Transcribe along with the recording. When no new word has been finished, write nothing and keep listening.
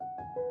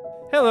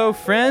Hello,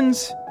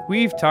 friends.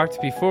 We've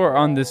talked before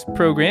on this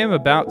program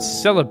about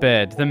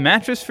Celibed, the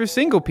mattress for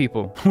single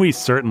people. We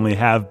certainly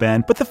have,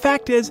 Ben. But the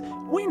fact is,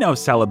 we know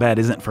Celibed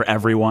isn't for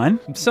everyone.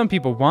 Some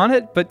people want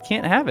it, but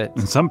can't have it.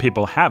 And some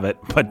people have it,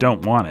 but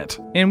don't want it.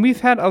 And we've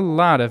had a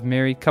lot of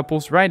married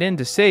couples write in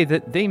to say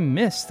that they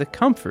miss the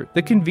comfort,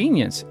 the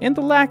convenience, and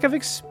the lack of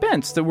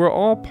expense that were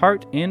all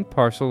part and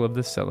parcel of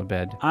the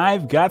Celibed.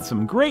 I've got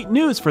some great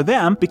news for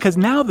them, because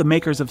now the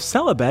makers of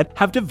Celibed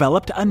have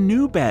developed a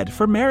new bed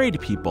for married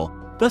people.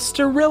 The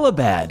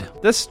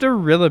Sterilibed. The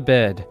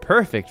Sterilibed.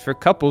 Perfect for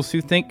couples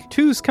who think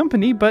two's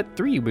company, but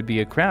three would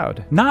be a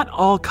crowd. Not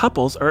all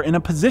couples are in a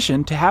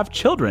position to have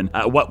children.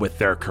 What with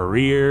their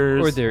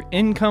careers? Or their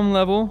income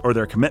level. Or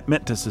their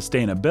commitment to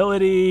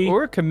sustainability.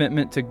 Or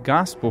commitment to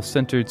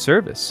gospel-centered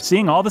service.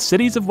 Seeing all the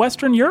cities of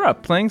Western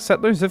Europe. Playing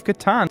Settlers of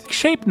Catan.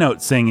 Shape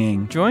note singing.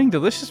 Enjoying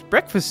delicious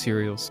breakfast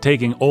cereals.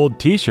 Taking old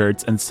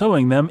t-shirts and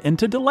sewing them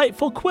into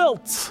delightful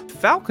quilts.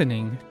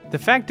 Falconing. The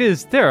fact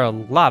is, there are a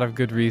lot of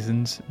good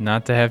reasons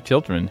not to have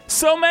children.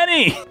 So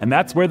many! And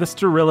that's where the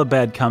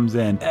Sterilibed comes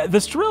in. The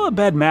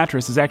Sterilibed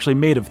mattress is actually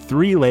made of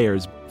 3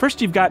 layers. First,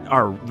 you've got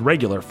our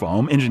regular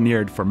foam,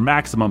 engineered for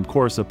maximum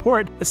core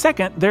support.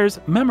 Second, there's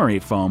memory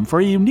foam for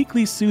a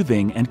uniquely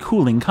soothing and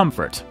cooling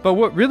comfort. But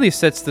what really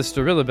sets the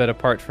Sterilibed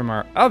apart from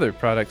our other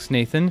products,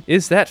 Nathan,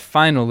 is that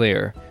final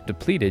layer,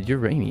 depleted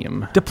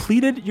uranium.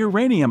 Depleted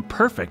uranium,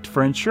 perfect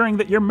for ensuring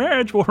that your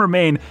marriage will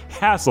remain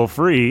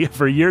hassle-free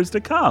for years to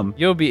come.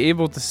 You'll be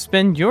able to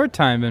spend your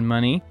time and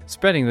money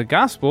spreading the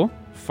gospel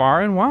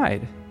far and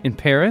wide. In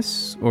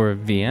Paris or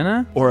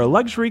Vienna? Or a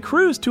luxury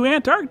cruise to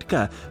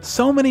Antarctica.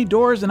 So many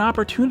doors and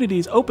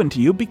opportunities open to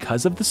you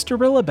because of the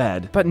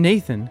Sterilibed. But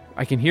Nathan,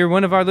 I can hear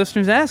one of our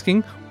listeners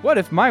asking, what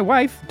if my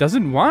wife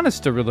doesn't want a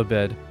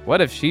Sterilibed?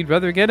 What if she'd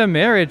rather get a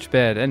marriage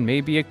bed and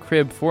maybe a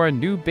crib for a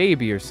new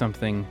baby or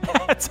something?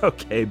 That's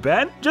okay,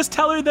 Ben. Just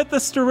tell her that the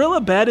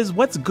Sterilibed is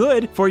what's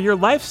good for your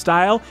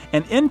lifestyle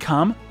and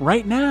income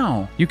right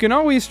now. You can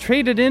always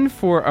trade it in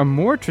for a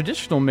more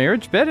traditional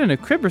marriage bed and a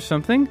crib or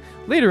something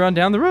later on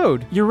down the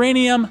road.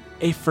 Uranium,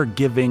 a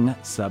forgiving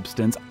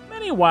substance.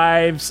 Many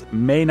wives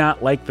may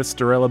not like the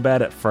Sterilibed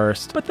at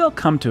first, but they'll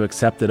come to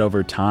accept it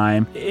over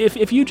time.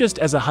 If you just,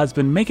 as a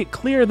husband, make it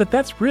clear that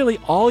that's really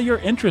all you're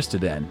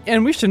interested in.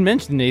 And we should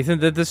mention, Nathan,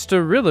 that the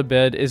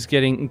Sterilibed is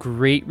getting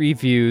great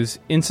reviews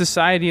in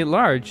society at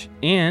large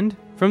and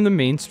from the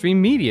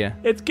mainstream media.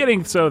 It's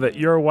getting so that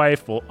your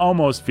wife will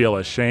almost feel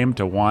ashamed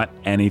to want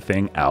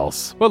anything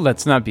else. Well,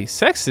 let's not be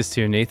sexist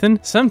here, Nathan.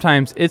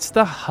 Sometimes it's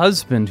the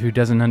husband who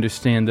doesn't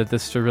understand that the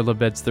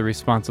Sterilibed's the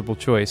responsible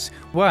choice.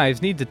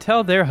 Wives need to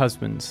tell their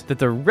husbands that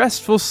the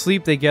restful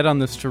sleep they get on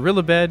the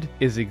Sterilibed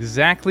is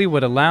exactly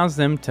what allows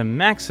them to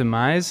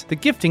maximize the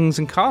giftings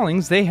and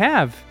callings they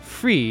have,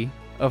 free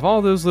of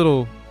all those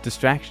little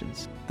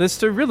distractions. The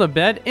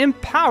Sterilibed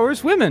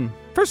empowers women.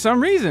 For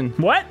some reason.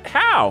 What?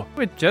 How?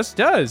 It just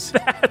does.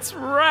 That's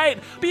right.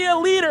 Be a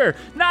leader,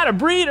 not a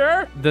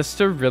breeder. The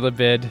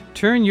Sterilibed.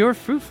 Turn your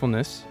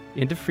fruitfulness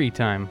into free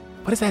time.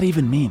 What does that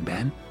even mean,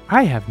 Ben?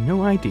 I have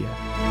no idea.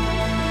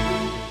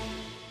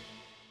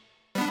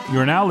 You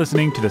are now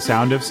listening to The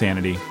Sound of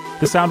Sanity.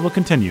 The sound will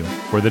continue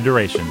for the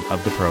duration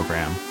of the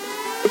program.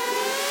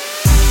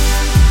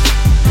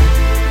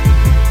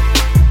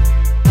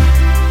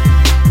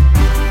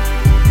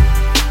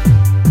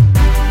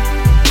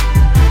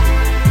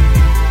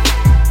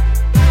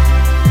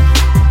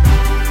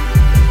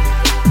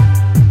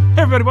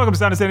 Everybody, welcome to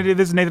Sound of Sanity.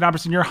 This is Nathan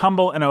Albertson, your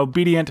humble and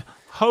obedient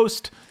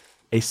host,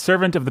 a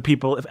servant of the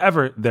people, if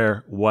ever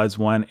there was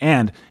one,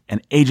 and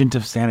an agent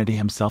of sanity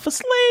himself, a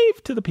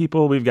slave to the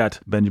people. We've got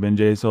Benjamin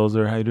J.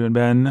 Solzer. How you doing,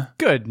 Ben?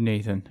 Good,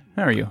 Nathan.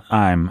 How are you?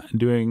 I'm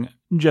doing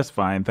just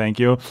fine, thank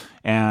you.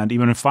 And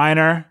even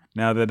finer,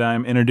 now that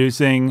I'm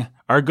introducing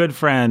our good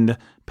friend,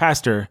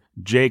 Pastor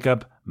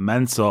Jacob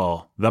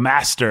Menzel, the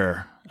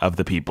master of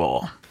the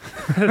people.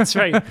 That's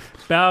right.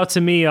 Bow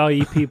to me, all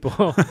ye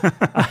people.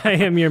 I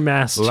am your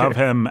master. Love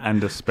him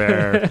and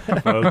despair,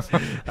 folks.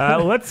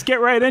 Let's get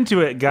right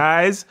into it,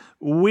 guys.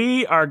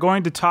 We are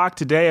going to talk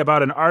today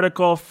about an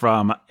article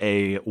from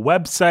a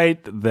website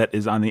that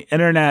is on the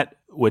internet,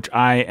 which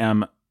I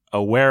am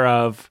aware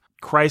of.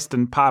 Christ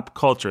and Pop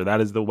Culture,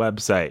 that is the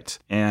website.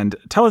 And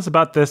tell us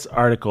about this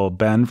article,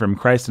 Ben, from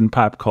Christ and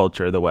Pop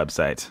Culture, the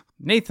website.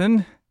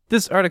 Nathan,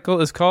 this article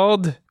is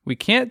called We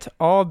Can't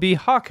All Be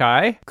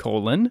Hawkeye,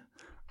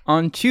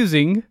 on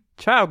choosing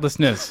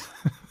childlessness.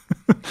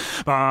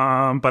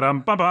 Bum,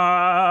 ba-dum,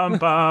 ba-bum,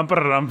 bum,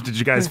 ba-dum. Did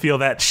you guys feel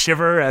that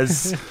shiver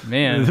as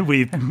man? I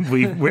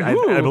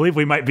believe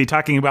we might be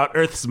talking about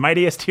Earth's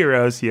mightiest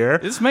heroes here.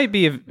 This might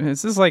be.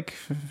 Is this like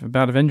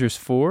about Avengers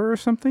 4 or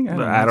something?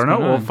 I don't know.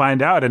 We'll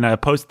find out in a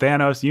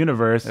post-Thanos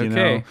universe. Okay. You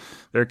know,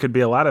 there could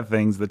be a lot of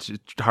things that's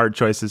hard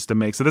choices to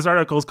make. So this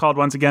article is called,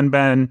 once again,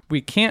 Ben,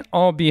 We Can't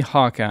All Be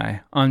Hawkeye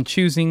on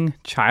Choosing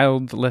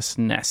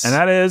Childlessness. And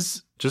that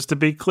is, just to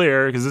be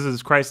clear, because this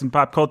is Christ and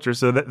Pop Culture,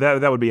 so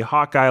that would be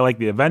Hawkeye, like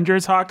the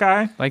Avengers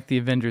Hawkeye? Like the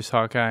Avengers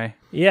Hawkeye.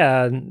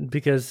 Yeah,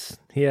 because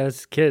he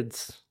has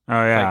kids. Oh,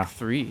 yeah. Like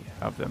 3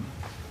 of them.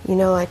 You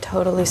know, I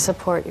totally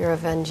support your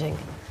avenging.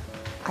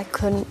 I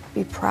couldn't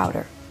be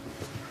prouder.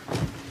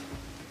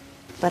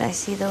 But I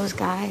see those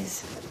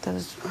guys,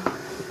 those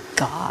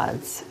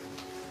gods.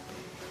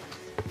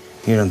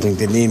 You don't think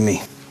they need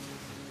me?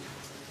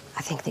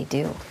 I think they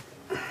do,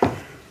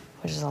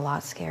 which is a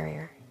lot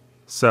scarier.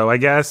 So I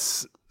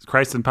guess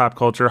Christ in pop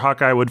culture,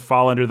 Hawkeye would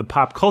fall under the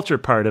pop culture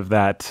part of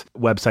that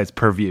website's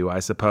purview, I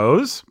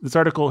suppose. This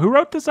article, who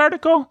wrote this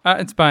article?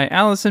 It's by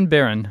Allison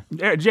Barron.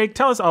 Jake,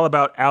 tell us all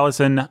about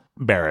Allison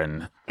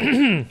Barron.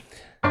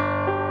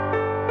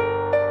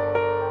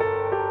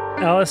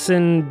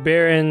 Allison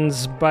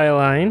Barron's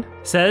byline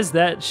says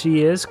that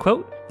she is,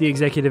 quote, the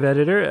executive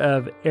editor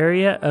of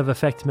Area of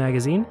Effect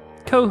magazine,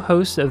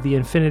 co-host of the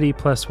Infinity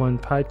Plus One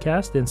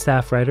podcast, and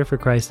staff writer for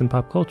Christ and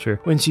Pop Culture.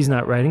 When she's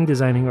not writing,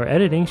 designing, or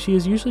editing, she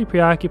is usually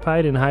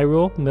preoccupied in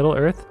Hyrule,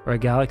 Middle-earth, or a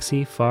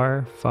galaxy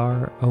far,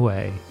 far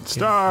away.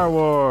 Star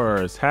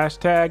Wars.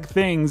 Hashtag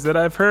things that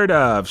I've heard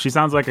of. She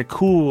sounds like a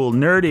cool,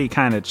 nerdy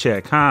kind of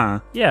chick,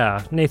 huh?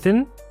 Yeah,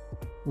 Nathan,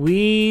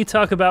 we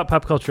talk about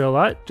pop culture a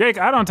lot. Jake,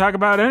 I don't talk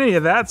about any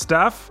of that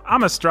stuff.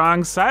 I'm a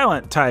strong,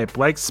 silent type,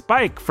 like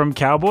Spike from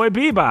Cowboy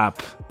Bebop.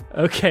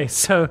 Okay,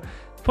 so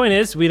point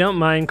is, we don't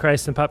mind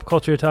Christ and Pop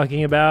Culture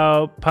talking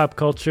about pop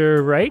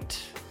culture, right?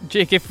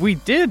 Jake, if we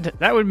did,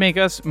 that would make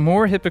us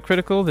more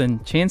hypocritical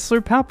than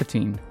Chancellor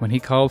Palpatine when he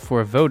called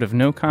for a vote of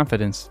no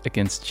confidence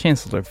against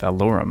Chancellor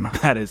Valorum.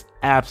 That is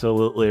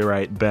absolutely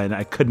right, Ben.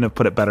 I couldn't have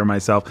put it better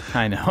myself.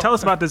 I know. Tell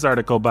us about this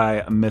article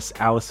by Miss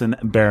Allison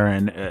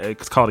Barron.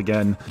 It's called,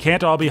 again,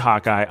 Can't All Be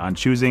Hawkeye on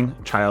Choosing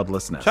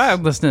Childlessness.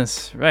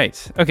 Childlessness,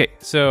 right. Okay,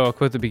 so I'll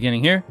quote the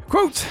beginning here.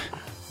 Quote,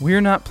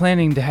 "We're not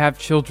planning to have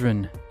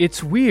children.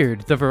 It's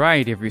weird, the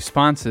variety of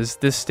responses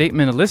this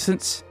statement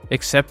elicits.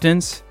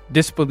 Acceptance,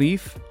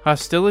 disbelief,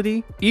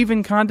 hostility,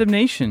 even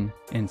condemnation,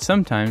 and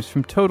sometimes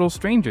from total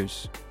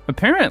strangers.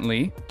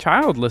 Apparently,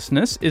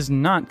 childlessness is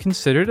not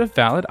considered a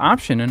valid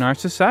option in our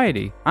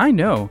society. I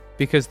know,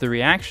 because the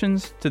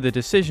reactions to the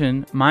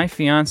decision my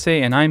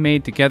fiancé and I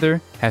made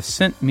together have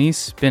sent me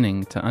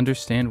spinning to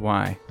understand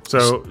why."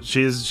 So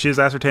she has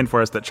ascertained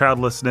for us that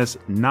childlessness,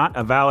 not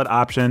a valid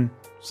option,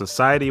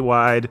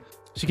 society-wide.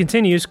 She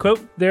continues, quote,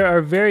 "There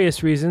are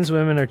various reasons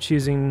women are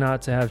choosing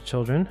not to have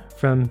children,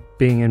 from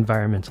being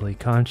environmentally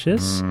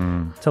conscious,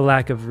 to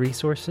lack of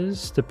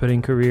resources, to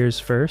putting careers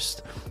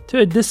first, to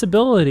a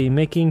disability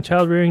making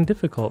childrearing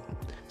difficult.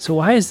 So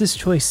why is this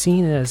choice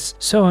seen as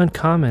so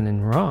uncommon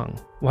and wrong?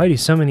 Why do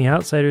so many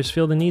outsiders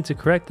feel the need to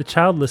correct the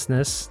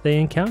childlessness they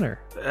encounter?"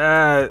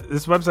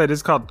 This website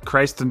is called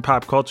Christ and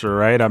Pop Culture,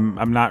 right?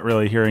 I'm not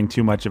really hearing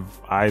too much of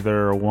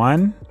either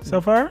one so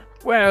far.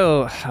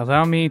 Well,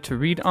 allow me to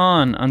read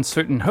on,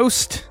 uncertain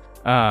host.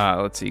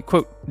 Let's see.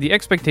 Quote, "The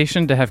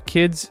expectation to have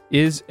kids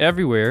is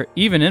everywhere,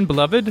 even in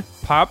beloved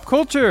pop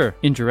culture.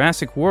 In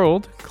Jurassic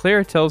World,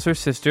 Claire tells her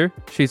sister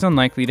she's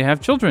unlikely to have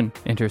children,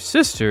 and her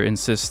sister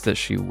insists that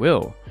she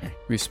will.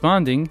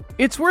 Responding,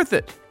 'It's worth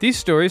it.' These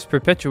stories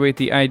perpetuate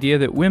the idea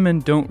that women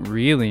don't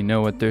really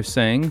know what they're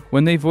saying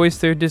when they voice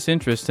their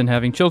disinterest in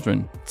having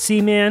children."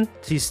 See, man,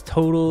 she's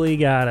totally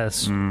got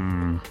us.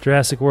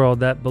 Jurassic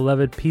World, that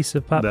beloved piece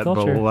of pop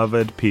culture. That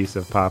beloved piece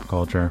of pop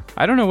culture.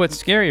 I don't know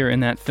what's scarier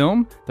in that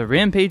film, the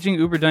rampaging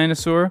uber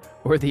dinosaur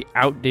or the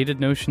outdated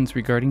notions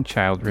regarding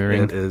child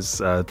rearing. It is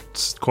a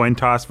coin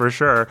toss for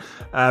sure.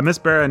 Miss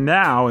Barron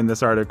now, in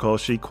this article,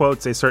 she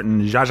quotes a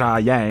certain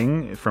Zsa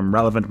Yang from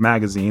Relevant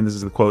Magazine. This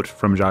is the quote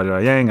from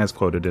Zsa Yang as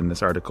quoted in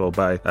this article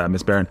by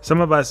Miss Barron.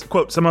 Some of us,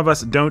 quote, "Some of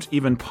us don't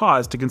even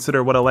pause to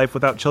consider what a life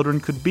without children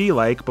could be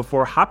like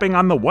before hopping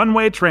on the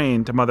one-way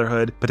train to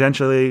motherhood,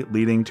 potentially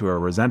leading to a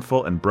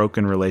resentful and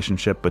broken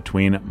relationship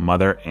between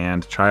mother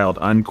and child,"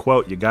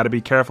 unquote. You got to be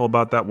careful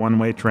about that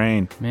one-way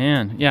train.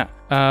 Man, yeah.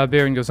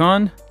 Barron goes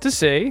on to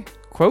say,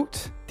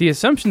 quote, "The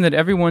assumption that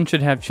everyone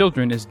should have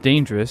children is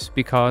dangerous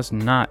because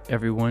not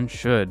everyone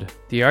should.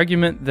 The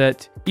argument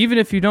that even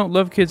if you don't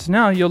love kids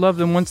now, you'll love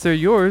them once they're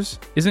yours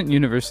isn't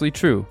universally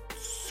true."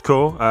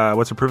 Cool.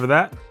 What's the proof of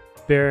that?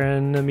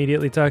 Barron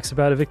immediately talks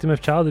about a victim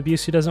of child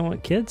abuse who doesn't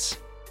want kids.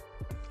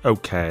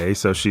 Okay,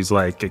 so she's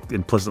like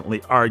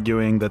implicitly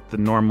arguing that the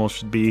normal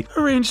should be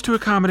arranged to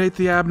accommodate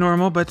the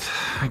abnormal, but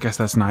I guess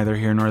that's neither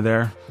here nor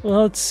there.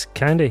 Well, it's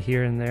kind of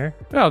here and there.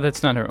 Well,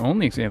 that's not her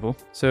only example.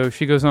 So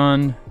she goes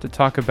on to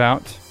talk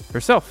about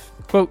herself.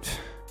 Quote,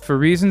 "For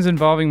reasons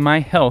involving my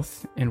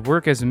health and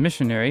work as a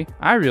missionary,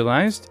 I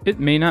realized it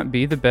may not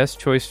be the best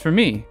choice for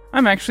me.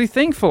 I'm actually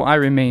thankful I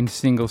remained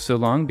single so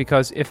long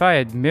because if I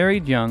had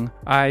married young,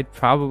 I'd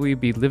probably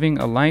be living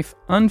a life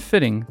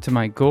unfitting to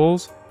my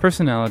goals,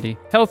 personality,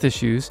 health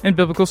issues, and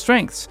biblical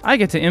strengths. I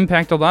get to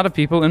impact a lot of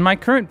people in my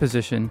current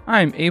position.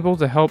 I am able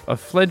to help a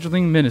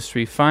fledgling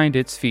ministry find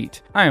its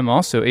feet. I am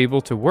also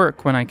able to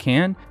work when I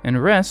can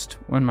and rest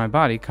when my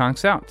body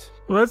conks out."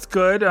 Well, that's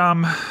good.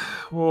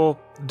 Well,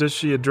 does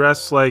she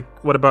address, like,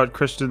 what about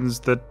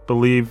Christians that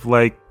believe,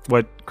 like,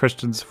 what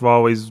Christians have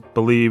always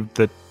believed,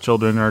 that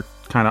children are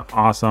kind of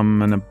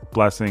awesome and a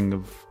blessing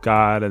of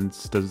God? And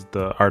does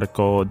the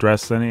article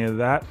address any of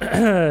that?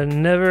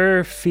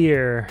 Never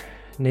fear,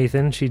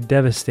 Nathan, she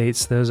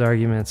devastates those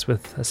arguments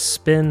with a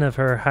spin of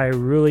her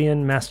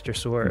Hyrulean master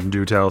sword.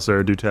 Do tell,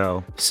 sir, do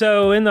tell.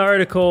 So in the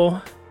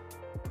article,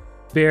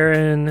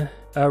 Barron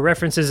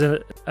references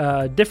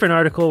a different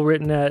article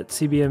written at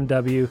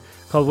CBMW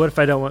called What If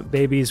I Don't Want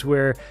Babies,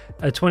 where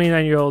a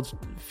 29-year-old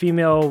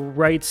female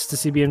writes to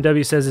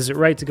CBMW, says, is it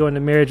right to go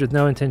into marriage with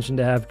no intention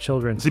to have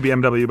children?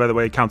 CBMW, by the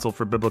way, Council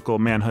for Biblical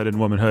Manhood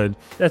and Womanhood.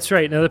 That's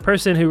right. Now, the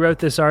person who wrote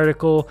this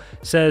article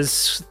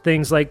says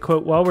things like,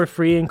 quote, while we're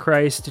free in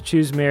Christ to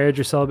choose marriage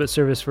or celibate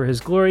service for his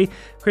glory,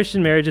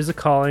 Christian marriage is a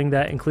calling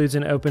that includes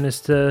an openness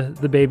to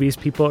the babies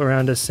people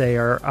around us say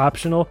are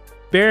optional.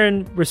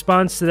 Barron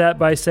responds to that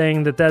by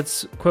saying that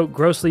that's, quote,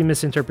 grossly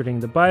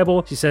misinterpreting the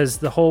Bible. She says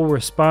the whole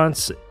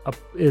response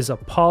is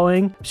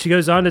appalling. She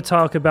goes on to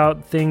talk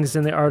about things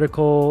in the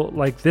article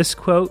like this,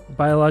 quote,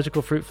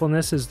 biological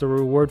fruitfulness is the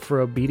reward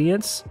for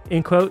obedience,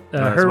 end quote.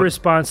 Her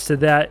response to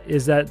that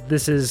is that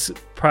this is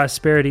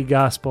prosperity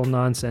gospel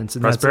nonsense.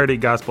 And prosperity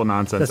gospel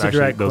nonsense. That's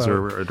actually, those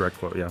are a direct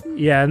quote, yeah.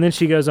 Yeah, and then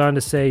she goes on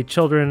to say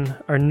children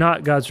are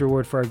not God's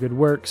reward for our good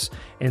works,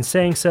 and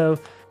saying so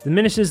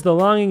diminishes the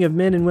longing of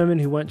men and women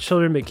who want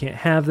children but can't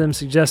have them,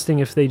 suggesting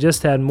if they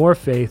just had more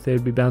faith, they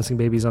would be bouncing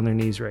babies on their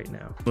knees right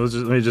now. Let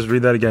me just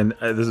read that again.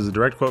 This is a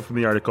direct quote from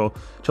the article.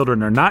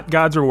 Children are not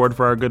God's reward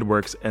for our good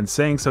works, and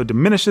saying so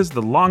diminishes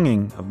the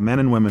longing of men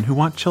and women who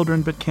want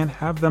children but can't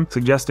have them,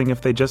 suggesting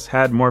if they just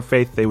had more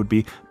faith, they would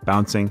be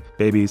bouncing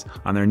babies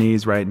on their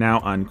knees right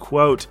now,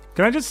 unquote.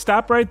 Can I just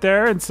stop right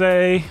there and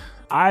say,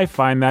 I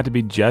find that to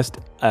be just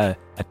a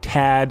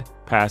tad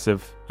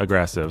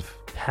passive-aggressive.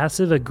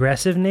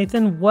 Passive-aggressive,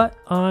 Nathan? What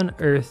on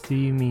earth do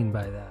you mean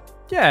by that?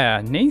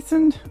 Yeah,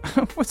 Nathan,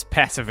 what's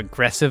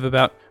passive-aggressive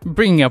about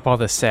bringing up all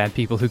the sad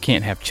people who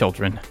can't have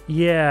children?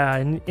 Yeah,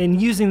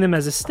 and using them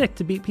as a stick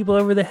to beat people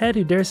over the head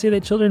who dare say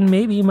that children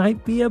maybe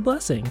might be a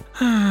blessing.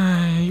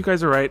 You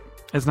guys are right.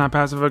 It's not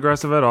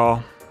passive-aggressive at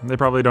all. They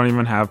probably don't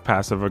even have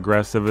passive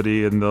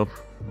aggressivity in the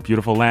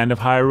beautiful land of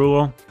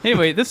Hyrule.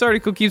 Anyway, this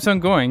article keeps on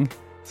going.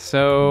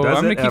 So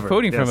I'm going to keep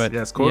quoting from it.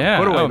 Yes, quote away,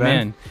 oh, Ben.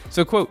 Man.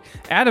 So, quote,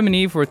 Adam and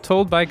Eve were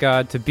told by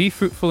God to be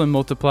fruitful and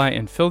multiply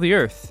and fill the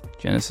earth.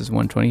 Genesis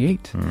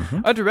 1:28. Mm-hmm.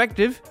 A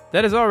directive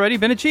that has already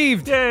been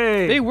achieved.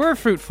 Yay! They were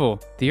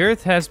fruitful. The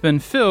earth has been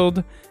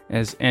filled,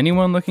 as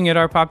anyone looking at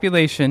our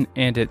population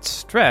and its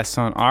stress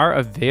on our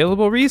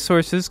available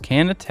resources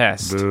can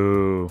attest.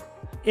 Boo.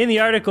 In the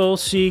article,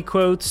 she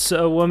quotes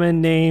a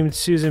woman named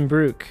Susan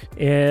Brooke,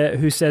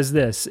 who says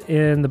this: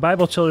 in the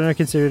Bible, children are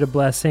considered a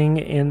blessing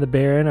and the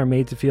barren are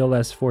made to feel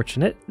less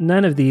fortunate.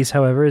 None of these,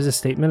 however, is a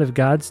statement of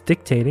God's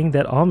dictating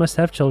that all must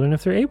have children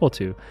if they're able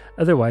to.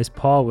 Otherwise,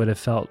 Paul would have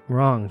felt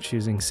wrong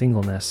choosing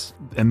singleness.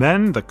 And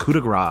then the coup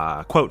de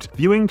grace. Quote,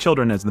 viewing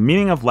children as the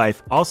meaning of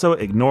life also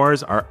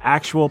ignores our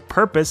actual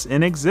purpose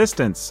in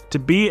existence, to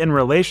be in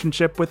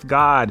relationship with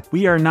God.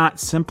 We are not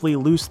simply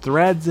loose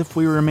threads if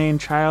we remain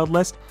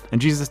childless. And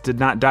Jesus did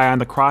not die on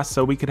the cross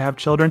so we could have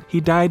children. He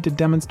died to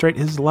demonstrate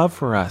his love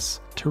for us,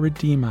 to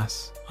redeem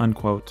us,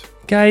 unquote.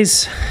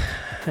 Guys,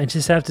 I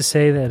just have to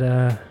say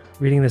that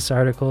reading this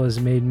article has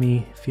made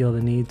me feel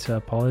the need to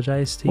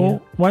apologize to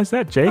you. Why is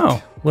that, Jake?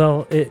 Oh,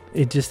 well,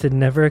 it just had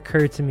never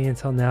occurred to me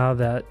until now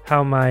that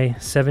how my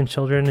 7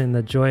 children and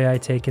the joy I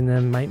take in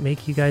them might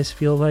make you guys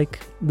feel like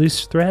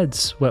loose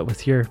threads, what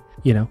with your,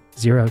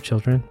 0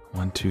 children.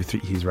 1, 2, 3.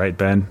 He's right,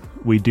 Ben.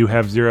 We do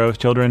have 0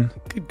 children.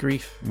 Good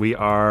grief. We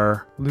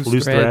are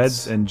loose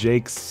threads, and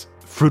Jake's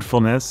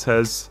fruitfulness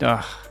has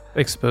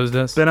exposed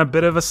us. Been a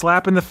bit of a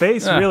slap in the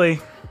face, really.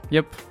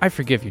 Yep. I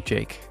forgive you,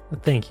 Jake. Well,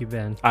 thank you,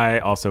 Ben. I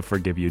also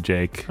forgive you,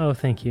 Jake. Oh,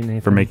 thank you,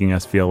 Nathan. For making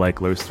us feel like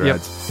loose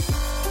threads. Yep.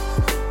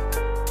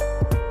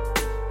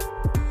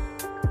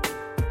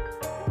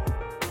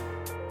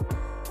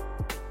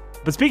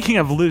 But speaking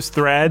of loose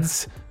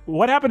threads,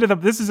 what happened to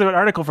this is an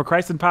article for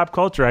Christ and Pop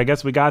Culture. I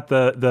guess we got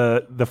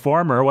the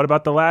former. What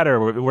about the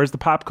latter? Where's the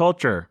pop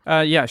culture?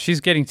 Yeah, she's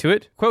getting to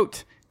it.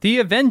 Quote, the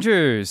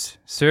Avengers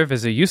serve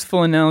as a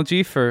useful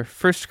analogy for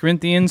 1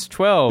 Corinthians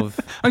 12.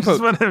 I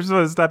just want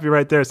to stop you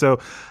right there. So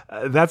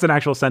that's an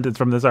actual sentence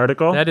from this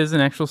article? That is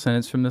an actual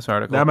sentence from this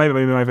article. That might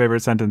be my favorite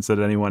sentence that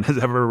anyone has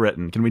ever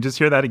written. Can we just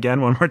hear that again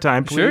one more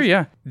time, please? Sure,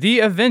 yeah. The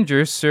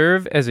Avengers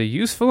serve as a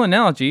useful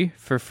analogy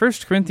for 1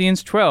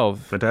 Corinthians 12.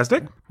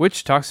 Fantastic.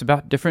 Which talks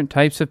about different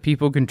types of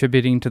people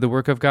contributing to the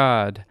work of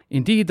God.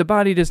 Indeed, the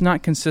body does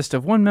not consist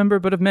of one member,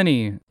 but of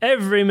many.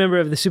 Every member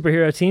of the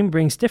superhero team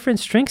brings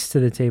different strengths to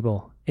the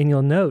table. And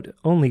you'll note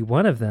only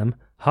one of them,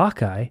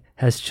 Hawkeye,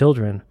 has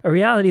children. A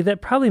reality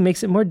that probably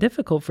makes it more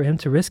difficult for him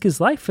to risk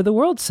his life for the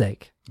world's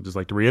sake. I'd just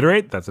like to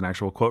reiterate, that's an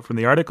actual quote from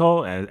the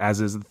article,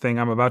 as is the thing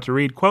I'm about to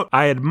read. Quote,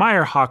 I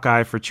admire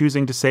Hawkeye for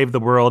choosing to save the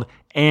world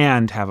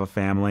and have a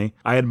family.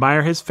 I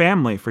admire his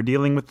family for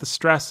dealing with the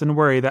stress and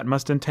worry that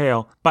must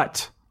entail.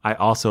 But I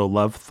also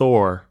love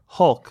Thor,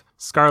 Hulk,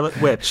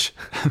 Scarlet Witch,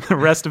 and the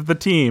rest of the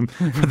team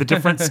for the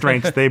different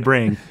strengths they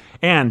bring.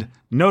 And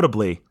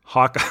notably,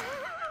 Hawkeye...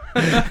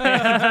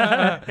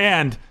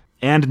 and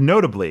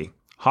notably,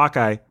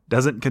 Hawkeye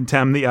doesn't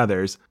contemn the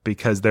others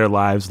because their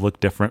lives look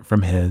different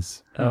from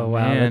his. Oh,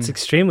 wow. Man. That's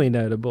extremely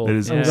notable. It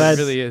is. I'm Yeah, glad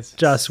it really is.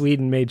 Joss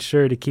Whedon made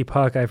sure to keep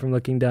Hawkeye from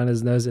looking down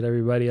his nose at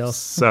everybody else.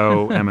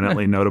 So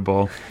eminently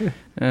notable.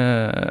 All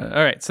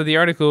right, so the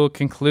article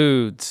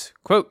concludes,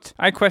 quote,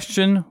 I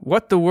question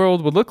what the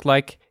world would look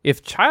like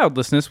if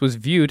childlessness was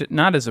viewed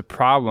not as a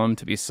problem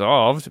to be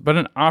solved, but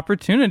an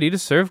opportunity to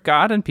serve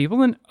God and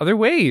people in other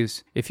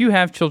ways. If you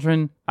have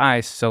children,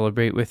 I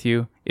celebrate with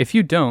you. If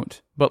you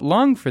don't, but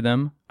long for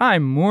them, I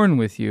mourn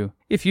with you.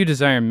 If you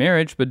desire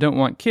marriage but don't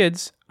want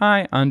kids,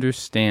 I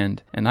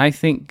understand. And I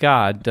think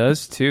God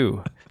does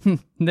too.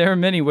 There are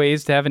many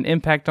ways to have an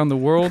impact on the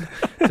world,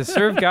 to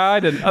serve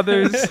God and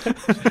others.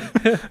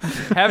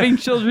 Having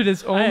children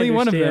is only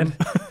one of them.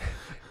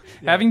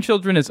 Having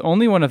children is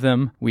only one of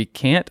them. We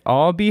can't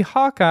all be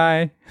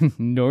Hawkeye,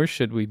 nor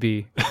should we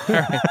be. All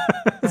right.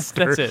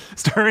 That's it.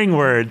 Stirring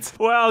words.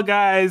 Well,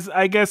 guys,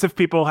 I guess if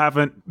people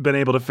haven't been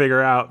able to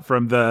figure out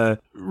from the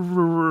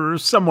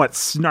somewhat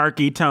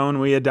snarky tone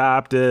we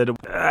adopted,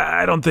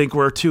 I don't think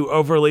we're too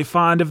overly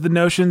fond of the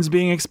notions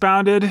being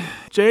expounded.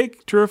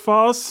 Jake, true or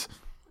false?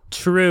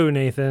 True,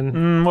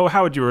 Nathan. Well,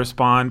 how would you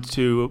respond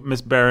to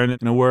Miss Barron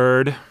in a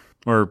word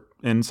or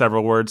in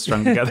several words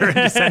strung together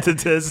into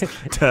sentences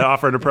to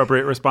offer an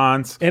appropriate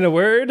response? In a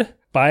word,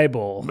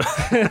 Bible.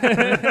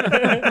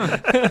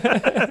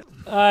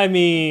 I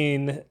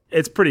mean,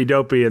 it's pretty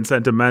dopey and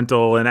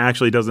sentimental and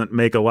actually doesn't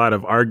make a lot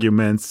of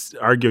arguments.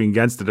 Arguing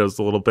against it is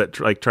a little bit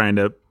like trying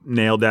to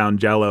nail down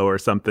Jell-O or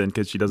something,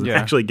 because she doesn't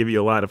actually give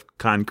you a lot of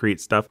concrete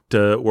stuff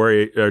to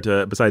worry or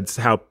to, besides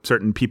how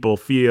certain people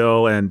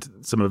feel and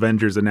some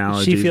Avengers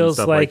analogies. She feels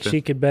and stuff like that. she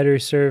could better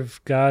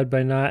serve God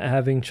by not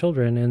having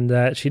children, and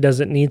that she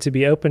doesn't need to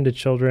be open to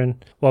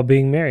children while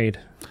being married.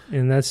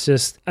 And that's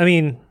just, I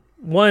mean,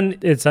 one,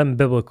 it's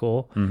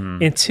unbiblical,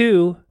 and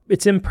two,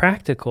 it's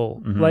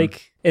impractical.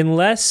 Like,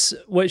 unless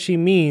what she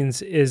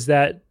means is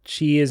that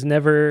she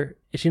never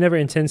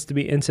intends to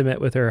be intimate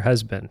with her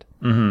husband,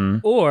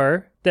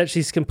 or that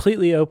she's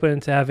completely open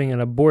to having an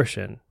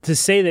abortion. To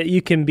say that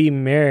you can be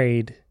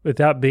married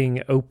without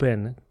being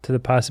open to the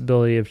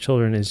possibility of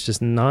children is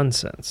just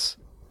nonsense.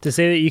 To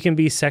say that you can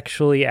be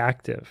sexually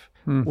active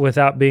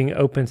without being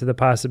open to the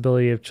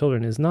possibility of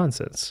children is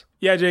nonsense.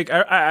 Yeah, Jake,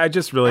 I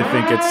just really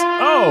think it's,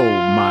 oh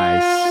my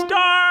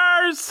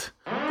stars,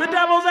 the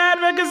devil's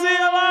advocacy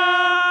alarm!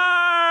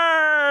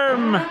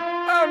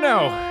 Oh,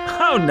 no.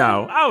 Oh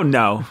no, oh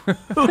no.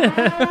 Who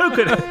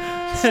could...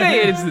 Say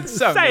it isn't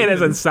so. Say it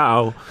isn't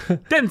so.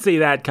 Didn't see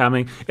that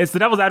coming. It's the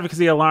devil's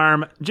advocacy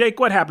alarm. Jake,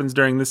 what happens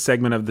during this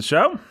segment of the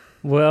show?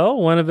 Well,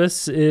 one of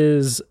us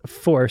is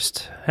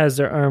has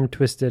their arm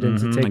twisted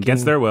into taking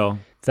Against their will.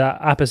 the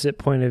opposite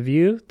point of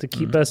view to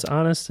keep us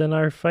honest in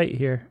our fight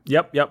here.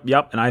 Yep.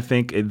 And I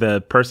think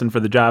the person for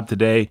the job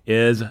today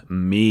is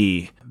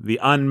me, the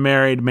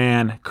unmarried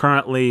man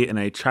currently in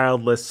a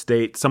childless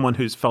state, someone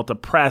who's felt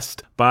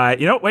oppressed by,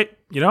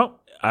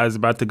 I was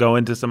about to go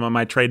into some of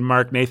my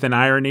trademark Nathan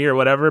irony or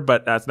whatever,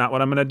 but that's not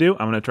what I'm going to do.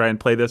 I'm going to try and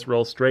play this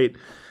role straight,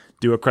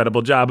 do a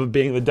credible job of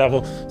being the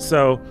devil.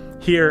 So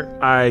here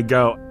I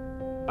go.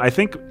 I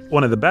think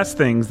one of the best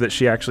things that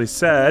she actually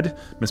said,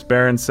 Miss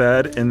Barron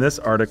said in this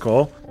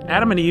article,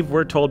 Adam and Eve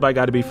were told by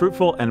God to be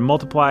fruitful and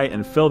multiply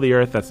and fill the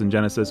earth. That's in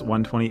Genesis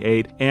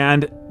 1:28.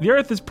 And the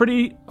earth is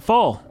pretty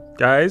full,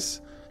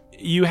 guys.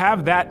 You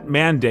have that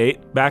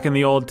mandate back in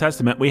the Old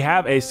Testament. We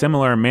have a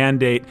similar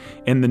mandate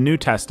in the New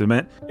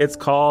Testament. It's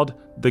called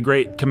the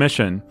Great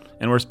Commission,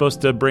 and we're supposed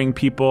to bring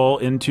people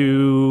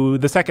into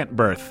the second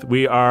birth.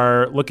 We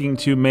are looking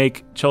to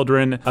make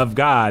children of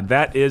God.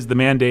 That is the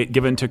mandate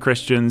given to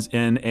Christians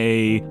in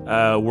a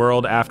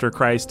world after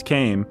Christ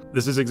came.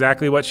 This is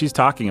exactly what she's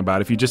talking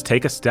about. If you just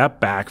take a step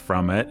back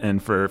from it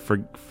and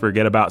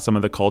forget about some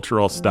of the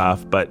cultural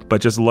stuff, but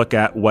just look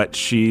at what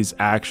she's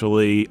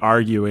actually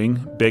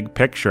arguing, big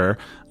picture,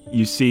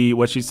 you see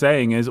what she's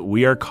saying is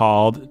we are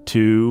called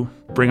to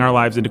bring our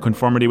lives into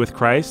conformity with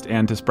Christ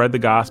and to spread the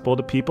gospel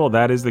to people.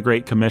 That is the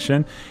Great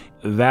Commission.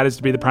 That is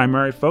to be the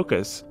primary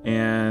focus.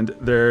 And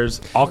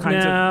there's all kinds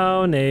of...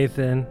 Now,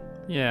 Nathan.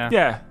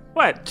 Yeah.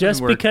 What?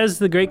 Just because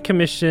the Great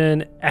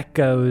Commission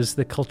echoes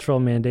the cultural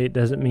mandate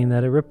doesn't mean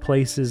that it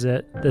replaces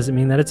it, doesn't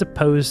mean that it's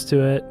opposed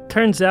to it.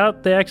 Turns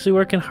out they actually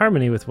work in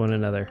harmony with one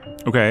another.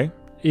 Okay.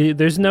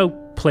 There's no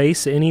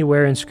place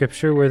anywhere in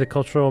Scripture where the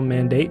cultural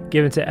mandate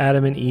given to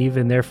Adam and Eve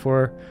and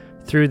therefore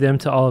through them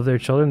to all of their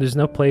children, there's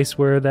no place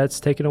where that's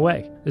taken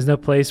away. There's no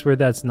place where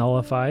that's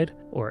nullified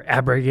or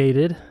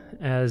abrogated,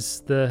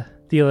 as the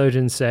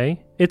theologians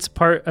say. It's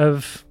part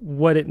of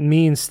what it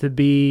means to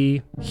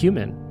be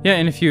human. Yeah,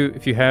 and if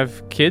you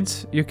have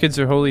kids, your kids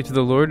are holy to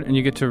the Lord, and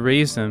you get to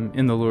raise them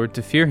in the Lord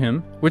to fear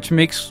Him, which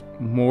makes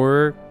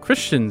more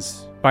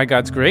Christians by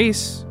God's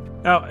grace.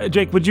 Now,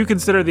 Jake, would you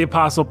consider the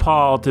Apostle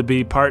Paul to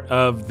be part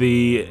of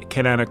the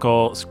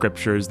canonical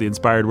scriptures, the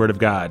inspired Word of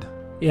God?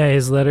 Yeah,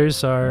 his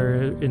letters are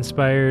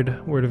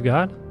inspired Word of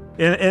God.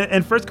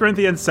 In 1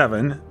 Corinthians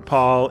 7,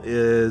 Paul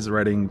is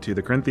writing to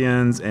the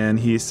Corinthians, and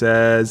he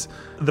says,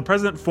 "The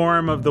present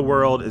form of the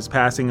world is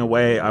passing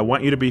away. I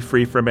want you to be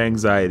free from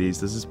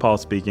anxieties." This is Paul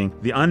speaking.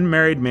 "The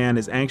unmarried man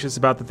is anxious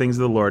about the things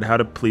of the Lord, how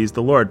to please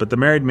the Lord. But the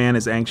married man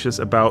is anxious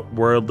about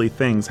worldly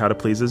things, how to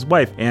please his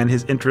wife, and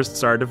his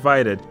interests are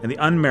divided. And the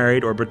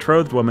unmarried or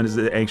betrothed woman is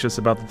anxious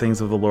about the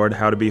things of the Lord,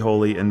 how to be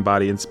holy in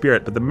body and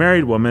spirit. But the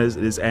married woman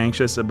is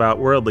anxious about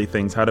worldly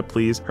things, how to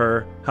please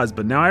her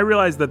husband." Now, I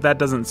realize that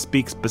doesn't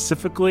speak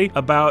specifically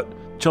about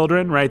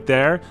children right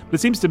there, but it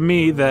seems to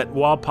me that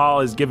while Paul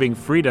is giving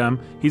freedom,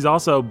 he's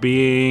also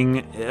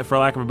being, for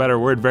lack of a better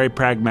word, very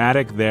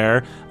pragmatic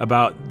there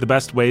about the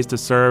best ways to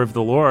serve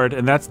the Lord.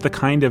 And that's the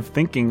kind of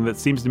thinking that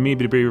seems to me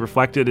to be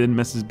reflected in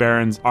Mrs.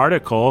 Barron's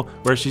article,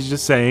 where she's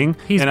just saying,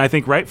 and I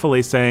think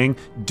rightfully saying,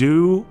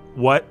 do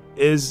what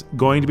is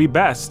going to be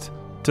best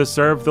to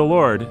serve the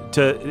Lord.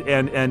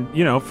 And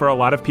you know, for a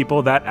lot of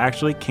people, that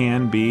actually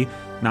can be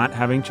not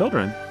having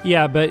children.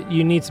 Yeah, but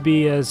you need to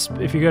be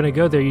if you're going to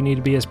go there, you need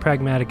to be as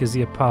pragmatic as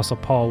the Apostle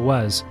Paul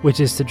was,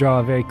 which is to draw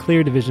a very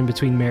clear division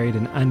between married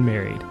and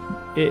unmarried.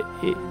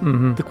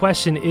 The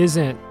question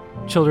isn't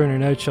children or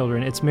no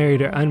children, it's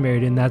married or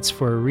unmarried, and that's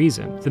for a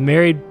reason. The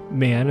married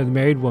man or the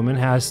married woman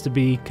has to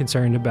be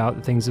concerned about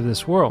the things of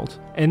this world,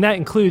 and that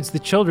includes the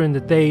children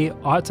that they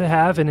ought to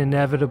have and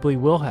inevitably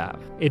will have.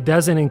 It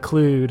doesn't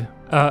include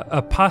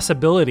a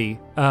possibility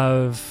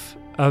of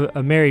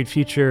a married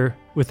future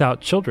without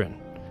children.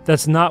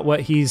 That's not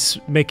what he's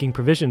making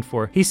provision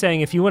for. He's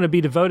saying if you want to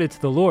be devoted to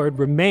the Lord,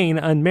 remain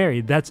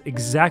unmarried. That's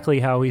exactly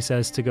how he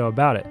says to go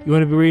about it. You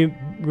want to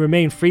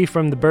remain free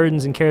from the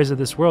burdens and cares of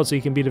this world so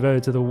you can be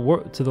devoted to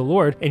the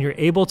Lord, and you're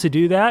able to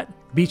do that,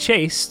 be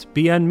chaste,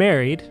 be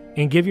unmarried,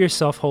 and give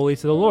yourself wholly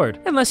to the Lord.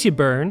 Unless you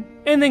burn,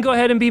 and then go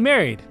ahead and be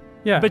married.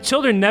 Yeah. But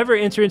children never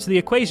enter into the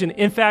equation.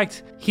 In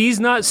fact,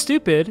 he's not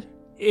stupid.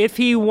 If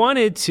he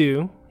wanted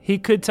to, he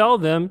could tell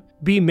them,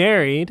 be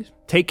married,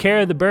 take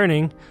care of the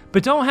burning,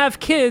 but don't have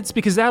kids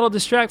because that'll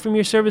distract from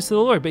your service to the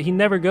Lord. But he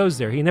never goes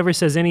there. He never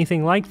says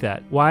anything like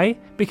that. Why?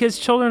 Because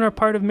children are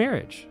part of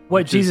marriage.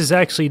 What Jesus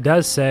actually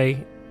does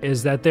say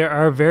is that there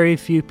are very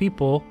few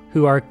people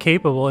who are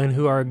capable and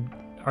who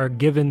are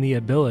given the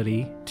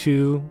ability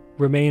to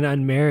remain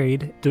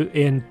unmarried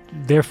and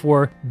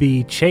therefore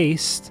be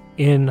chaste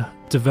in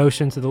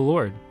devotion to the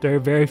Lord. There are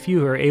very few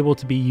who are able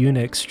to be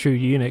eunuchs, true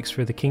eunuchs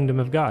for the kingdom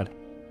of God.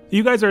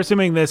 You guys are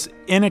assuming this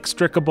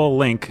inextricable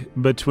link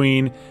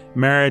between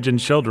marriage and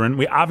children.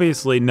 We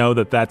obviously know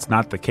that that's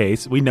not the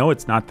case. We know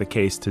it's not the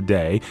case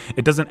today.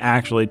 It doesn't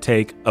actually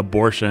take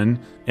abortion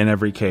in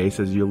every case,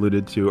 as you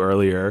alluded to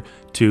earlier,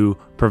 to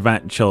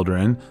prevent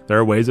children. There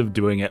are ways of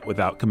doing it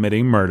without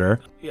committing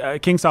murder.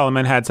 King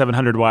Solomon had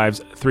 700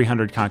 wives,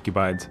 300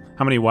 concubines.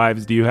 How many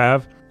wives do you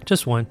have?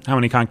 Just one. How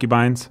many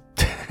concubines?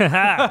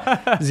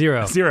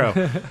 Zero.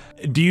 Zero.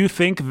 Do you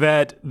think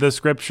that the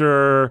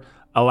scripture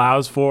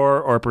allows for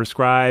or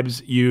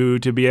prescribes you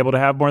to be able to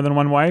have more than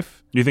one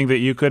wife? Do you think that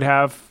you could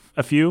have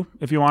a few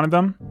if you wanted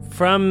them?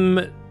 From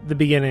the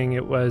beginning,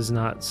 it was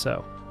not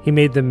so. He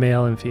made them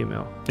male and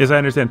female. Yes, I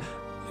understand.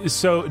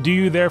 So do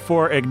you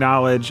therefore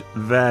acknowledge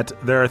that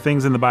there are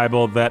things in the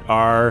Bible that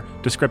are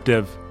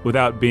descriptive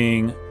without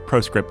being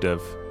proscriptive?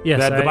 Yes,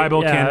 that the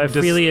Bible I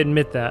freely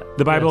admit that.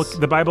 The Bible, yes.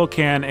 The Bible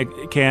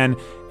can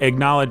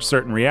acknowledge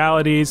certain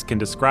realities, can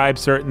describe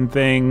certain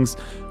things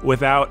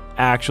without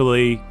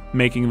actually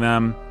making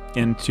them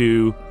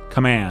into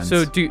commands.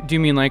 So do you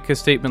mean like a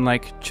statement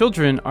like,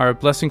 children are a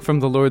blessing from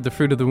the Lord, the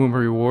fruit of the womb a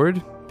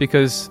reward?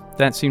 Because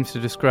that seems to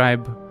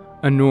describe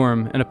a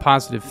norm and a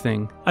positive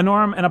thing. A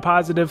norm and a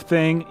positive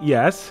thing,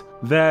 yes,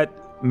 that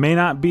may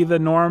not be the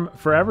norm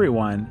for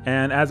everyone.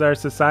 And as our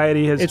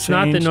society has It's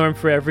changed, not the norm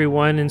for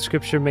everyone, and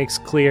Scripture makes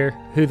clear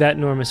who that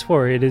norm is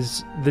for. It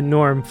is the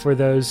norm for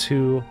those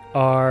who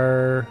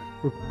are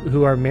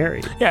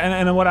married. Yeah,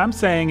 and what I'm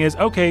saying is,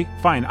 okay,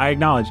 fine, I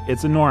acknowledge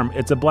it's a norm,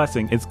 it's a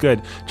blessing, it's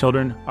good.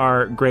 Children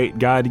are great.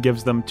 God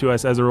gives them to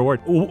us as a reward.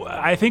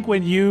 I think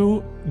when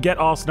you get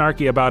all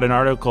snarky about an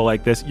article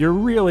like this, you're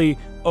really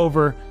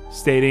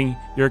overstating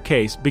your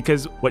case,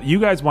 because what you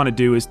guys want to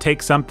do is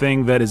take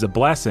something that is a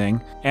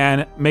blessing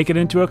and make it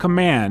into a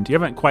command. You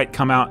haven't quite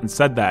come out and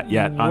said that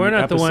yet on We're the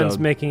not episode. the ones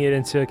making it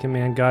into a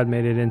command. God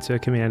made it into a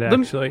command,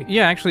 actually.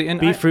 Actually. And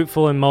be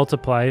fruitful and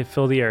multiply,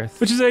 fill the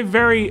earth. Which is a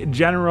very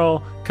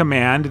general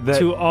command that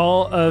to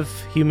all of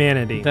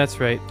humanity. That's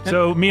right.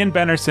 So me and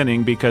Ben are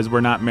sinning because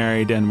we're not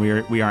married and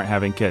we aren't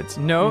having kids.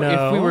 No,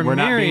 if we were We're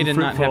not married being and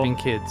not fruitful. having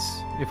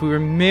kids. If we were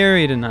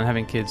married and not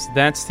having kids,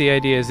 that's the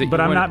idea. Is that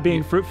But I'm not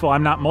being fruitful.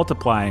 I'm not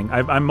multiplying.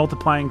 I'm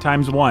multiplying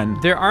times one.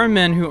 There are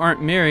men who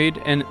aren't married,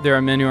 and there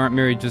are men who aren't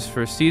married just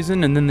for a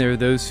season, and then there are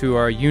those who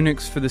are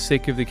eunuchs for the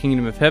sake of the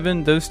kingdom of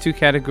heaven. Those two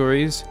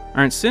categories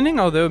aren't sinning,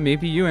 although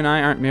maybe you and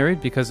I aren't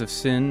married because of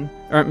sin,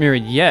 aren't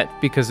married yet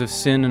because of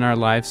sin in our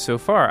lives so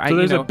far. So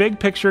there's a big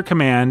picture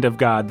command of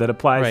God that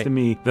applies Right. to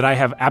me that I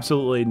have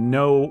absolutely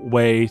no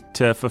way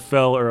to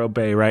fulfill or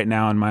obey right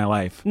now in my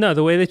life. No,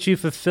 the way that you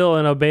fulfill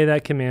and obey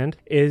that command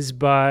is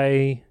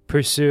by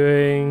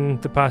pursuing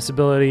the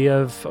possibility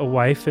of a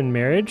wife in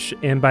marriage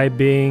and by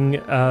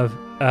being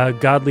a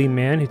godly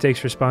man who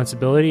takes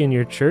responsibility in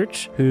your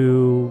church,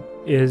 who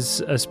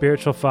is a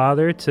spiritual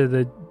father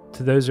to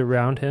those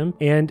around him,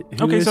 and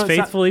who is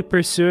faithfully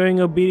pursuing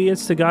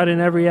obedience to God in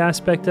every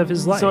aspect of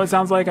his life. So it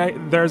sounds like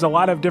there's a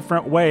lot of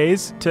different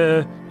ways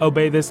to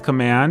obey this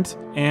command,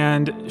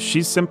 and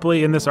she's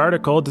simply in this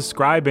article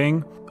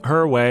describing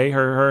her way,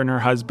 her and her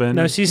husband.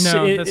 No, she's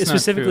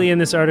specifically in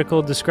this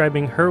article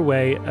describing her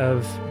way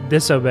of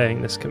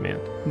disobeying this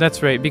command.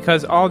 That's right,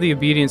 because all the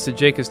obedience that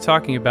Jake is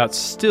talking about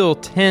still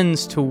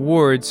tends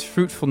towards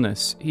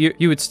fruitfulness.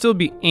 You would still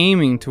be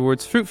aiming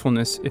towards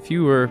fruitfulness if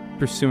you were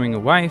pursuing a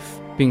wife,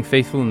 being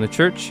faithful in the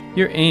church.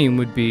 Your aim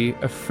would be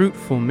a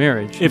fruitful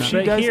marriage. If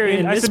she does, here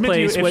in this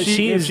place, what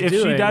she is doing,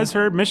 if she does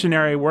her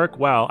missionary work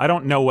well, I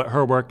don't know what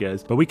her work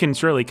is, but we can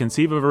surely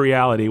conceive of a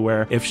reality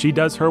where if she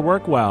does her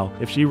work well,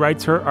 if she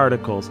writes her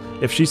articles,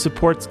 if she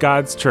supports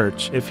God's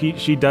church, if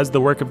she does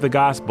the work of the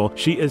gospel,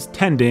 she is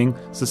tending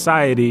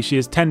society, she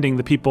is tending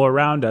the people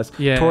around us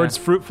towards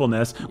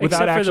fruitfulness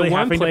without actually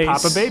having to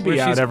pop a baby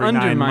out every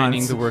 9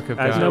 months. The work of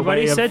God.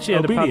 Nobody said she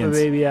had to pop a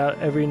baby out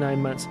every 9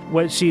 months.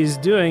 What she's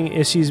doing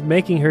is she's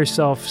making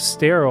herself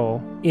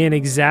sterile in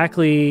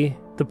exactly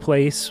the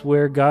place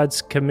where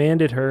God's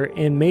commanded her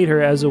and made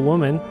her as a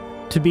woman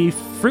to be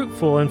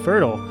fruitful and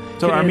fertile.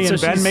 So are me and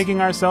Ben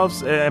making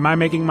ourselves, am I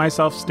making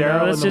myself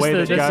sterile in the way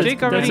that God...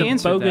 Jake already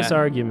answered that. That's a bogus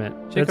argument.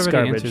 Jake That's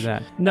already garbage. answered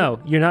that. No,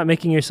 you're not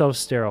making yourself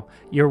sterile.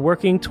 You're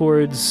working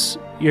towards,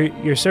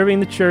 you're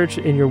serving the church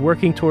and you're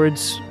working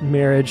towards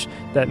marriage.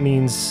 That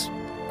means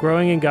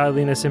growing in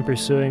godliness and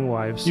pursuing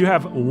wives. You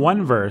have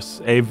one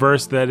verse, a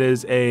verse that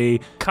is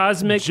a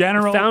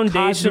general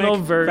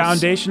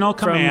foundational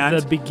command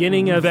from the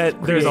beginning of that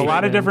creation. There's a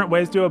lot of different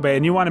ways to obey,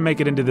 and you want to make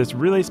it into this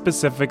really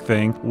specific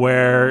thing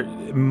where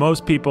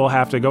most people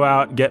have to go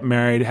out, get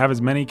married, have as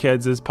many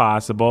kids as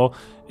possible.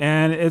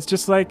 And it's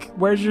just like,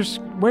 where's your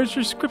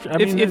scripture?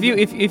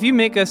 If you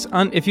make us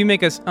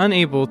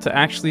unable to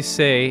actually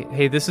say,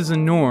 hey, this is a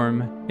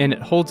norm, and it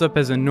holds up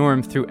as a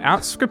norm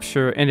throughout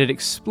Scripture, and it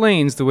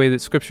explains the way that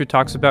Scripture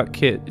talks about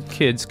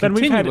kids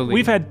continually.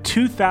 We've had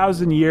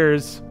 2,000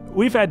 years.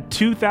 We've had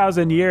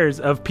 2,000 years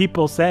of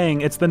people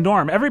saying it's the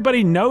norm.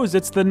 Everybody knows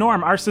it's the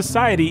norm. Our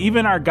society,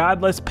 even our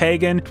godless,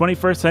 pagan,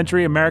 21st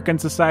century American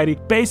society,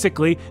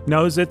 basically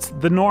knows it's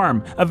the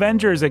norm.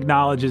 Avengers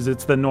acknowledges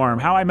it's the norm.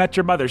 How I Met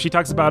Your Mother, she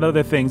talks about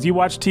other things. You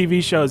watch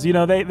TV shows,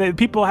 they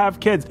people have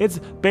kids. It's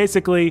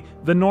basically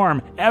the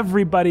norm.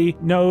 Everybody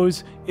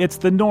knows it's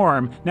the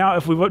norm. Now,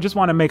 if we just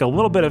want to make a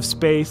little bit of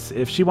space,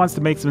 if she wants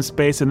to make some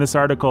space in this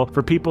article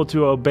for people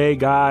to obey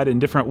God in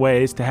different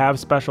ways, to have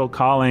special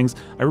callings,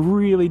 I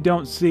really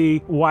don't see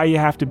why you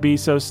have to be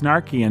so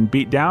snarky and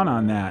beat down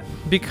on that.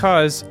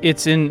 Because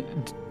it's in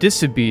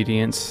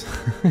disobedience.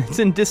 It's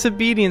in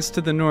disobedience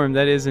to the norm.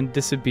 That is in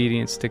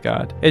disobedience to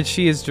God. And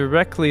she is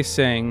directly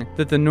saying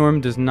that the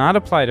norm does not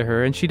apply to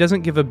her, and she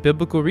doesn't give a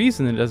biblical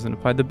reason that it doesn't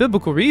apply. The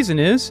biblical reason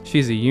is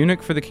she's a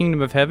eunuch for the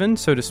kingdom of heaven,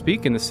 so to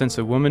speak, in the sense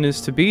a woman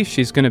is to be.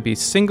 She's going to be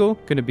single,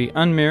 going to be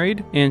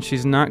unmarried, and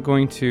she's not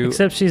going to...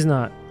 Except she's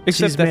not.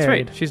 Except she's that's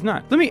married. right. She's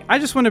not. I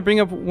just want to bring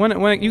up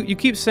one. You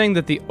keep saying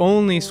that the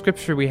only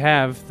scripture we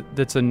have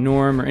that's a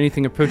norm or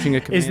anything approaching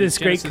a command is this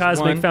great Genesis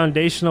cosmic 1.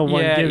 foundational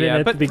one given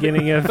at the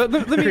beginning of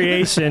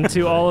creation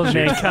to all of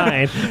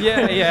mankind.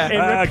 Yeah.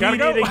 And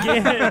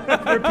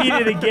repeat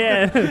it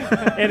again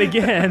and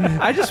again.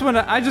 I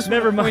just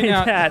never mind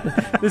out,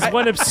 that. This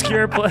one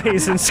obscure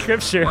place in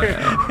scripture.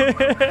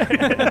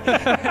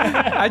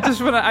 I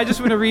just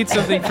want to read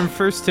something from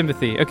 1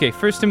 Timothy. Okay,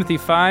 1 Timothy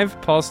 5.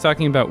 Paul's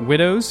talking about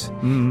widows.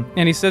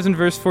 And he says in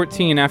verse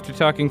 14, after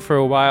talking for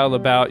a while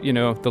about,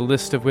 the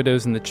list of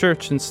widows in the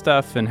church and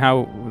stuff and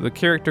how the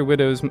character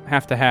widows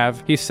have to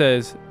have, he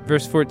says,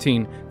 verse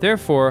 14,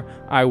 therefore,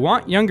 I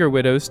want younger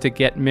widows to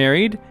get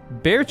married,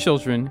 bear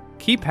children,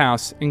 keep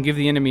house, and give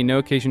the enemy no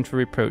occasion for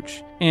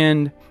reproach.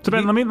 And so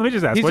Ben, let me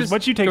just ask,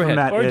 what you take from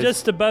that or is...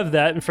 just above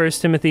that in 1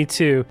 Timothy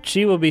 2,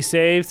 she will be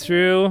saved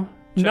through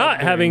not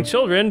having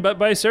children, but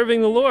by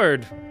serving the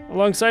Lord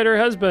alongside her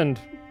husband.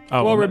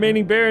 While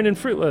remaining barren and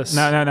fruitless.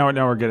 No,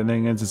 we're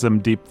getting into some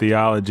deep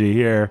theology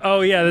here.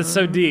 Oh yeah, that's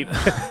so deep.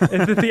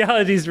 The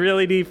theology's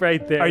really deep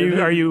right there.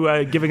 Are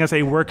you giving us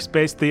a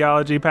works-based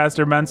theology,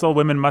 Pastor Menzel?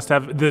 Women must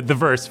have the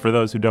verse, for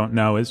those who don't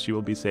know, is she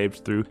will be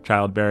saved through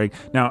childbearing.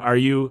 Now, are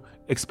you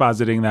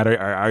expositing that?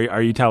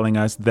 Are you telling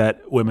us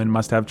that women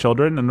must have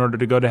children in order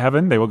to go to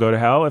heaven? They will go to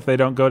hell if they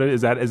don't go to... Is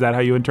that how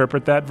you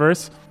interpret that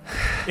verse?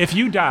 If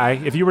you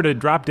die, if you were to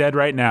drop dead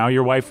right now,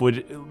 your wife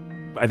would...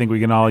 I think we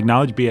can all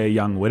acknowledge, be a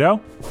young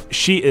widow.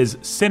 She is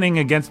sinning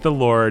against the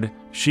Lord.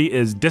 She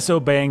is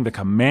disobeying the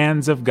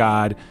commands of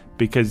God,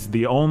 because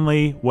the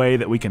only way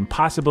that we can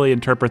possibly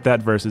interpret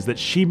that verse is that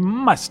she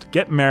must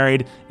get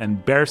married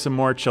and bear some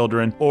more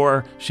children,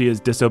 or she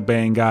is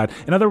disobeying God.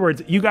 In other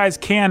words, you guys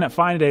can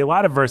find a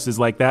lot of verses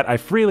like that. I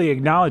freely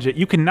acknowledge it.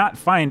 You cannot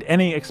find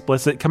any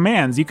explicit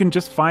commands. You can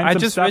just find I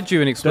just read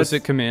you an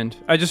explicit command.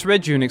 I just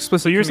read you an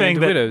explicit command. So you're saying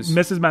that widows.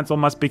 Mrs. Menzel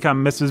must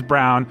become Mrs.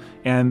 Brown,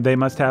 and they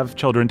must have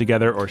children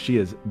together, or she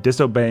is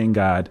disobeying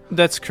God.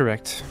 That's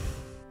correct.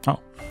 Oh.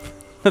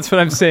 That's what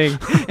I'm saying.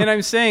 And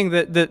I'm saying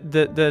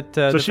that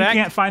So she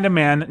can't find a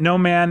man. No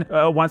man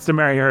wants to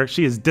marry her.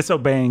 She is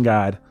disobeying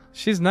God.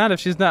 She's not if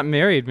she's not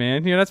married,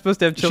 man. You're not supposed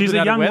to have children. She's a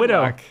out young of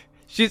widow. wedlock.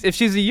 If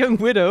she's a young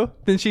widow,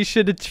 then she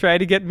should try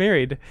to get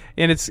married.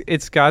 And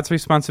it's God's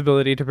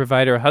responsibility to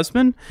provide her a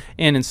husband.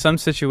 And in some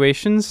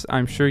situations,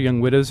 I'm sure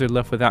young widows are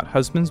left without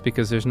husbands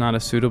because there's not a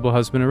suitable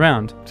husband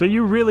around. So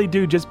you really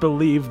do just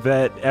believe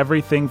that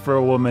everything for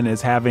a woman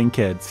is having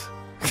kids.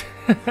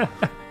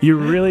 You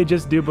really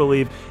just do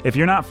believe if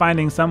you're not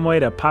finding some way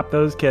to pop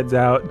those kids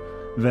out,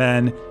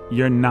 then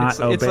you're not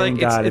obeying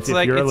God if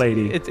you're a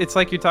lady. It's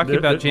like you're talking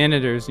about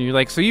janitors, and you're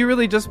like, so you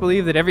really just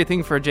believe that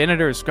everything for a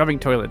janitor is scrubbing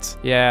toilets?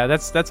 Yeah,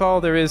 that's all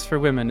there is for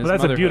women. Well,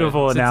 that's a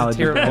beautiful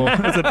analogy.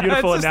 That's a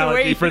beautiful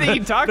analogy for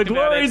the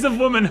glories of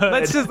womanhood.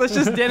 Let's just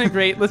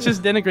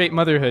denigrate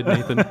motherhood,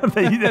 Nathan.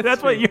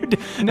 That's what you're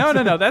doing.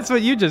 No, that's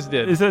what you just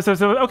did.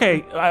 So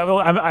okay.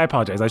 I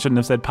apologize. I shouldn't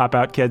have said pop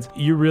out kids.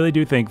 You really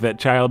do think that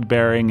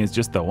childbearing is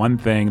just the one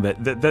thing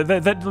that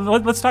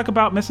let's talk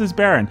about Mrs.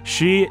 Barron.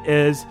 She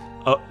is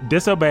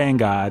disobeying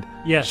God.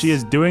 Yes. She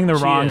is doing the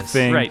wrong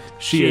thing. Right.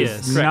 She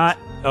is not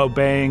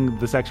obeying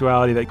the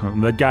sexuality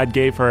that God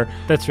gave her.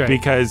 That's right.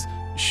 Because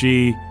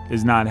she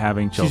is not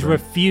having children. She's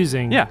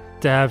refusing to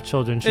have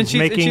children. She's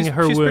making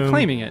her womb. She's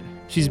proclaiming it.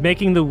 She's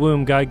making the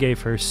womb God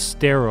gave her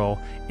sterile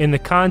in the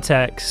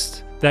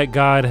context that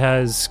God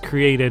has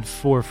created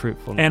for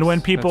fruitfulness. And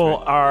when people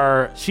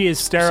are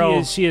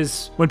sterile, she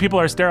is. When people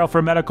are sterile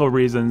for medical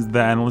reasons,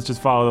 then let's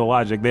just follow the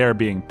logic. They are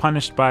being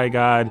punished by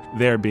God.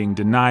 They are being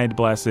denied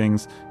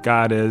blessings.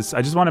 God is.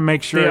 I just want to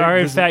make sure they are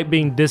in fact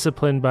being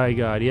disciplined by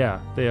God. Yeah,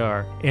 they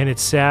are, and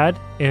it's sad,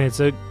 and it's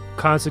a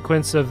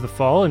consequence of the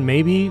fall, and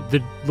maybe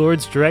the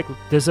Lord's direct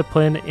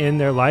discipline in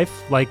their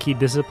life, like he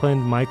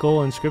disciplined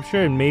Michael in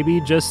Scripture, and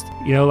maybe just,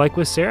 like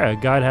with Sarah,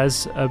 God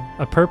has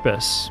a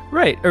purpose.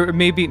 Right, or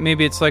maybe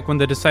it's like when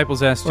the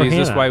disciples asked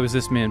Jesus, why was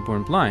this man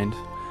born blind?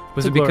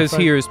 Was it because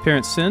he or his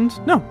parents sinned?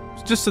 No,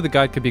 it's just so that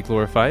God could be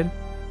glorified.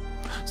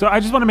 So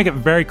I just want to make it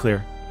very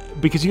clear,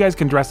 because you guys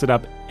can dress it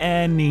up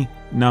any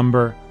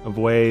number of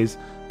ways,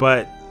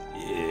 but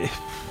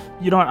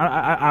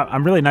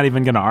I'm really not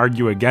even going to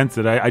argue against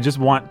it. I just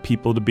want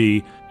people to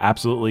be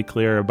absolutely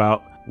clear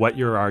about what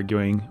you're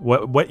arguing.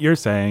 What you're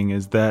saying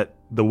is that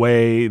the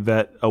way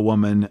that a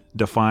woman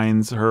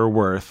defines her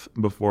worth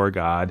before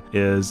God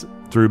is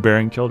through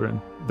bearing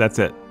children. That's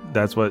it.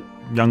 That's what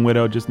young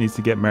widow just needs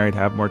to get married,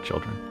 have more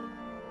children.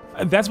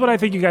 That's what I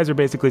think you guys are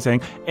basically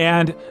saying.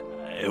 And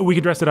we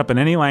can dress it up in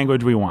any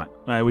language we want.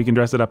 We can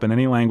dress it up in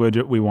any language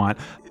we want.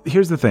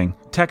 Here's the thing.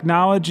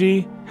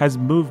 Technology has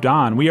moved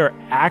on. We are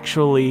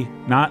actually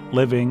not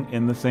living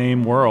in the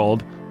same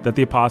world that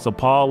the Apostle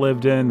Paul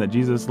lived in, that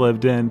Jesus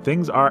lived in.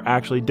 Things are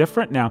actually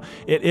different now.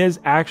 It is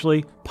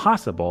actually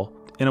possible,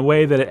 in a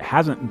way that it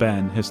hasn't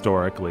been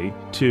historically,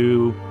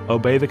 to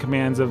obey the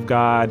commands of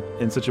God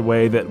in such a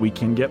way that we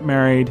can get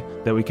married,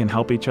 that we can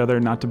help each other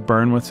not to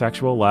burn with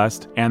sexual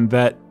lust, and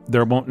that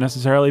there won't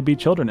necessarily be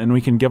children, and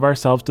we can give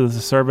ourselves to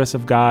the service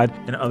of God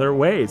in other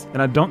ways.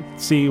 And I don't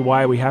see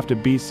why we have to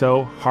be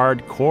so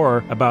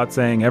hardcore about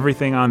saying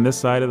everything on this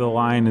side of the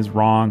line is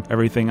wrong,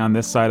 everything on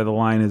this side of the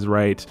line is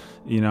right.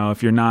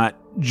 If you're not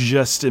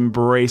just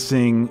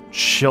embracing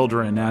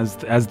children as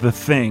the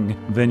thing,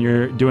 then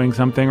you're doing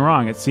something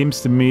wrong. It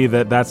seems to me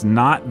that that's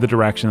not the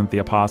direction that the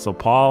Apostle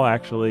Paul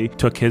actually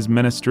took his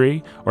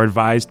ministry or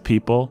advised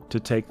people to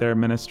take their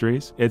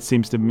ministries. It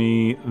seems to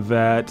me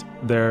that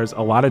there's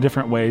a lot of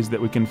different ways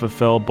that we can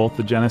fulfill both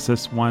the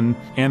Genesis one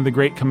and the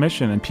Great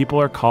Commission, and people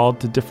are called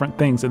to different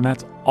things, and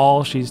that's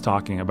all she's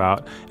talking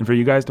about. And for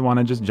you guys to want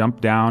to just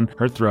jump down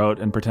her throat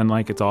and pretend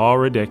like it's all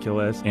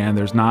ridiculous and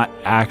there's not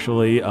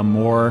actually a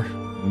more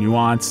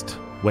nuanced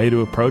way to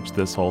approach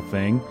this whole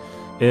thing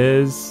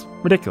is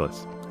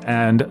ridiculous.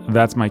 And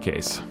that's my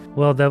case.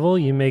 Well, Devil,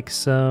 you make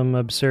some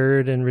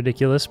absurd and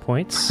ridiculous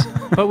points.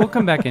 But we'll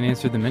come back and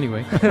answer them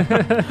anyway.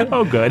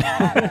 Oh, good.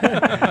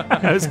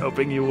 I was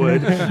hoping you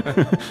would,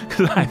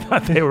 because I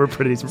thought they were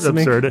pretty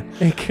absurd.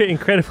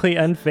 Incredibly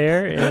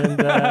unfair.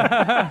 And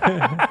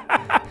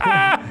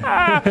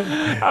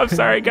I'm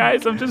sorry,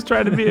 guys. I'm just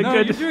trying to be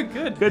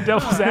good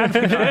devil's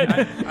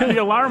advocate.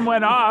 The alarm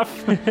went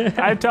off.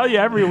 I tell you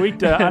every week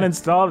to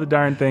uninstall the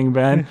darn thing,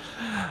 Ben.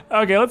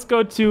 Okay, let's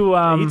go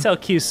to... you tell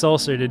Q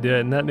Sulcer to do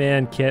it, and that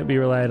man can't be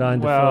relied on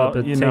to fill up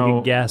a tank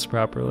of gas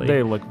properly.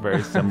 They look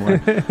very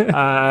similar.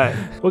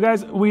 Well,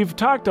 guys, we've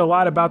talked a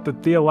lot about the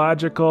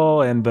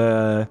theological and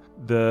the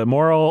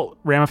moral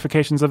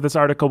ramifications of this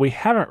article. We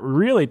haven't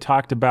really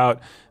talked about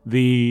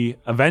the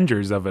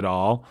Avengers of it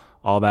all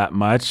that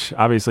much.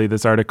 Obviously,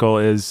 this article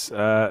is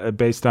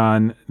based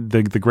on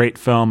the great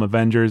film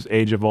Avengers: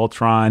 Age of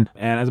Ultron.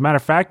 And as a matter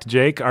of fact,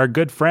 Jake, our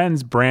good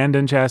friends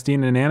Brandon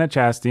Chastain and Anna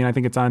Chastain, I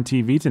think it's on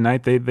TV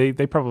tonight.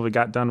 They probably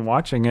got done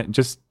watching it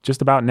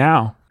just about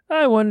now.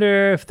 I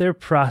wonder if they're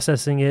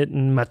processing it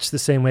in much the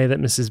same way that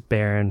Mrs.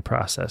 Barron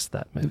processed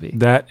that movie.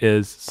 That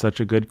is such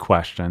a good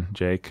question,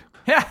 Jake.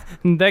 Yeah,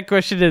 that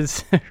question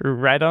is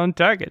right on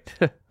target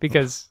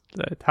because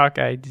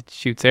Hawkeye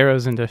shoots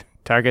arrows into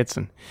targets,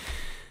 and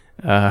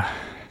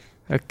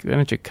Why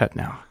don't you cut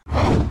now?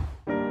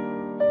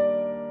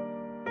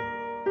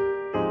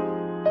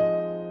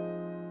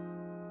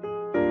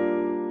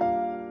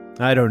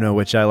 I don't know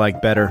which I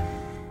like better.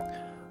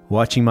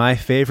 Watching my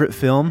favorite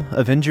film,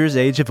 Avengers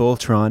Age of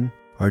Ultron,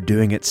 or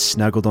doing it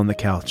snuggled on the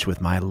couch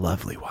with my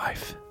lovely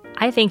wife.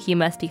 I think you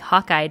must be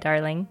Hawkeye,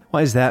 darling.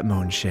 Why is that,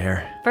 Moan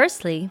Cher?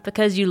 Firstly,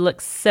 because you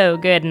look so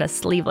good in a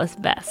sleeveless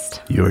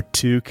vest. You're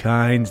too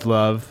kind,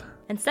 love.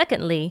 And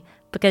secondly,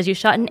 because you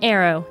shot an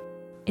arrow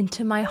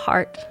into my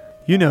heart.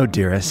 You know,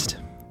 dearest,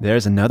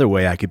 there's another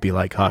way I could be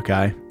like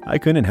Hawkeye. I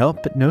couldn't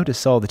help but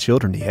notice all the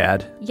children he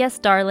had. Yes,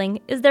 darling.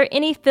 Is there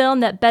any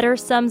film that better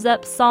sums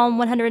up Psalm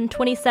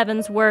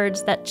 127's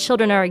words that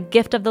children are a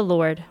gift of the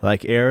Lord?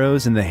 Like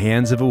arrows in the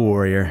hands of a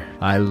warrior.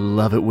 I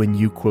love it when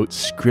you quote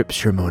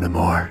scripture, Mon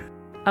Amour.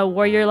 A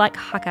warrior like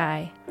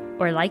Hawkeye,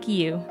 or like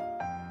you.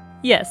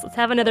 Yes, let's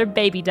have another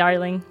baby,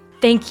 darling.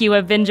 Thank you,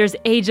 Avengers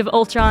Age of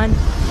Ultron.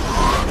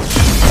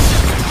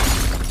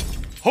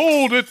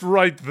 Hold it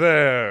right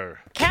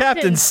there!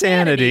 Captain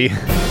Sanity.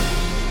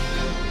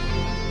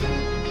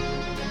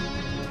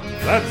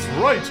 That's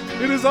right,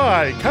 it is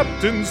I,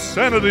 Captain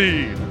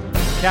Sanity!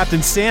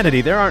 Captain Sanity,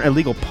 there aren't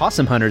illegal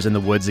possum hunters in the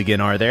woods again,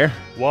 are there?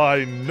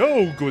 Why,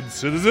 no, good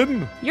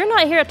citizen. You're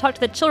not here to talk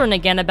to the children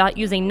again about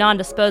using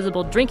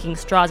non-disposable drinking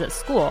straws at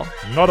school.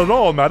 Not at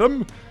all,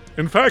 madam.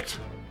 In fact,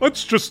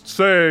 let's just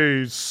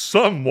say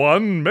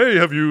someone may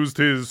have used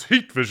his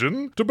heat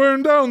vision to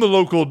burn down the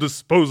local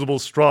disposable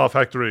straw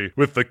factory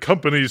with the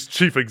company's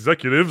chief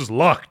executives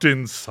locked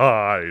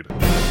inside.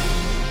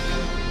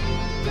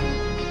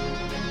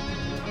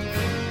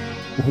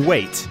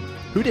 Wait,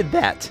 who did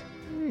that?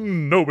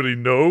 Nobody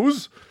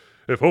knows.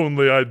 If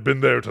only I'd been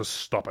there to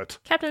stop it.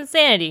 Captain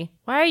Sanity,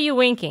 why are you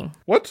winking?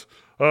 What?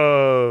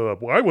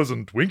 I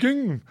wasn't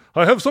winking.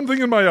 I have something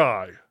in my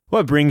eye.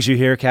 What brings you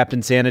here,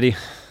 Captain Sanity?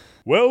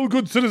 Well,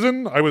 good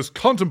citizen, I was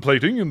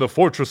contemplating in the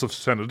Fortress of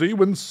Sanity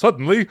when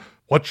suddenly,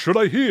 what should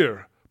I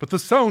hear but the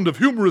sound of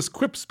humorous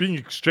quips being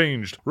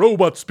exchanged,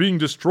 robots being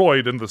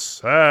destroyed, and the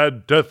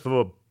sad death of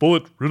a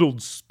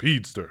bullet-riddled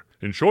speedster.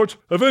 In short,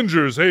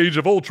 Avengers Age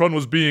of Ultron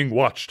was being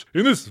watched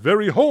in this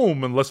very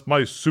home, unless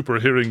my super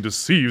hearing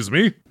deceives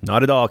me.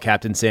 Not at all,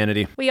 Captain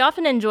Sanity. We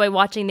often enjoy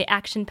watching the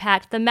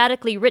action-packed,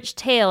 thematically rich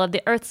tale of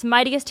the Earth's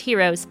mightiest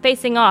heroes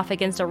facing off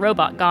against a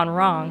robot gone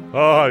wrong.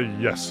 Ah,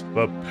 yes,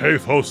 the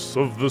pathos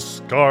of the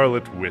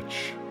Scarlet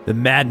Witch. The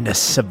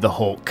madness of the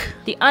Hulk.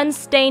 The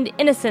unstained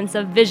innocence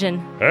of Vision.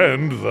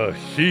 And the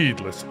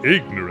heedless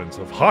ignorance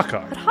of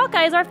Hawkeye. But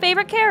Hawkeye is our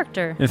favorite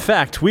character. In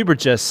fact, we were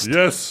just...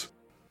 Yes,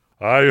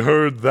 I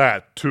heard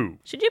that, too.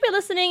 Should you be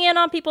listening in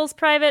on people's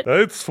private...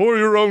 It's for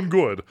your own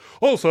good.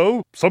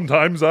 Also,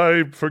 sometimes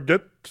I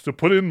forget to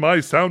put in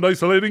my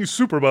sound-isolating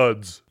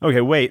superbuds.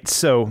 Okay, wait,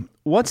 so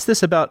what's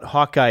this about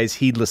Hawkeye's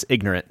heedless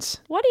ignorance?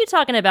 What are you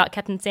talking about,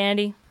 Captain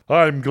Sanity?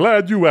 I'm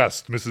glad you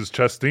asked, Mrs.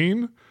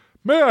 Chastain.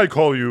 May I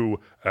call you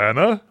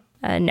Anna?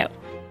 No.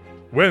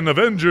 When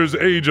Avengers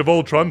Age of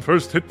Ultron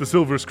first hit the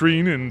silver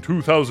screen in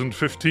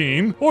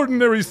 2015,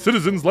 ordinary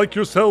citizens like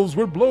yourselves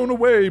were blown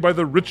away by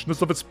the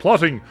richness of its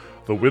plotting,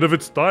 the wit of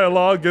its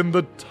dialogue, and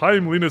the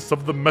timeliness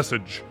of the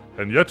message.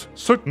 And yet,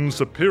 certain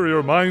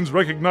superior minds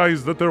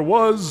recognized that there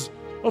was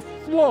a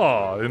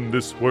flaw in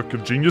this work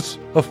of genius,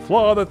 a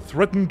flaw that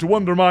threatened to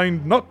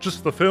undermine not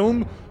just the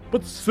film,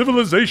 but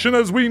civilization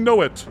as we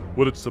know it.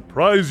 Would it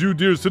surprise you,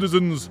 dear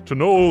citizens, to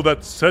know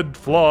that said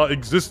flaw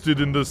existed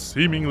in the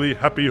seemingly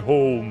happy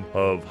home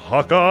of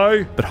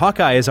Hawkeye? But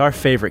Hawkeye is our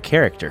favorite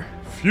character.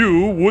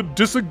 Few would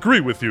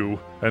disagree with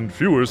you, and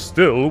fewer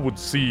still would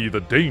see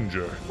the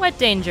danger. What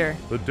danger?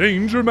 The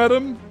danger,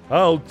 madam?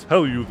 I'll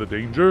tell you the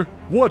danger.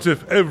 What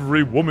if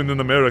every woman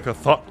in America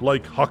thought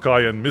like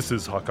Hawkeye and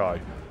Mrs. Hawkeye?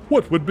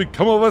 What would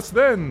become of us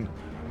then?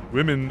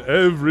 Women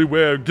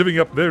everywhere giving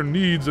up their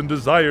needs and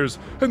desires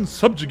and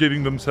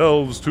subjugating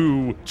themselves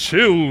to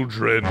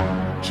children.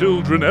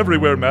 Children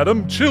everywhere,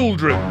 madam.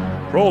 Children.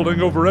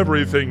 Crawling over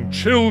everything.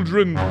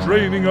 Children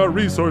draining our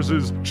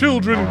resources.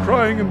 Children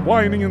crying and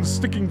whining and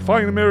sticking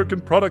fine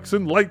American products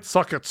in light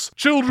sockets.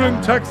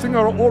 Children taxing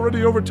our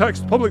already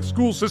overtaxed public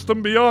school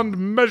system beyond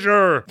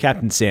measure.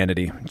 Captain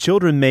Sanity,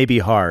 children may be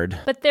hard.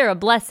 But they're a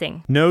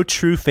blessing. No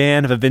true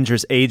fan of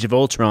Avengers Age of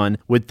Ultron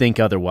would think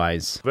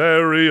otherwise.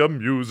 Very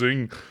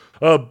amusing.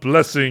 A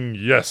blessing,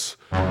 yes.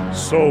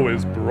 So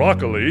is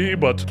broccoli,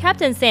 but...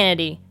 Captain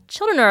Sanity,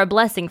 children are a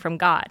blessing from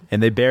God.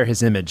 And they bear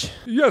his image.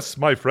 Yes,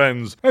 my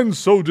friends, and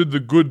so did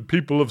the good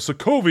people of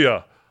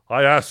Sokovia.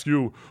 I ask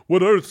you,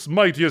 would Earth's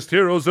mightiest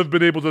heroes have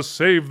been able to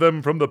save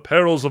them from the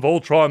perils of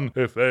Ultron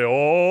if they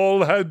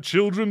all had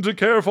children to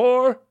care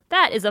for?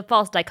 That is a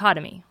false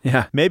dichotomy.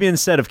 Yeah, maybe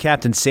instead of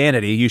Captain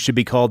Sanity, you should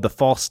be called the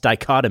false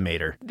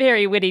dichotomator.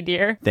 Very witty,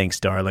 dear. Thanks,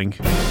 darling.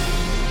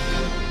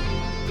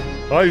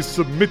 I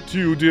submit to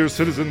you, dear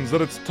citizens,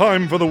 that it's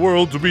time for the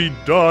world to be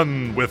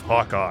done with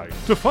Hawkeye.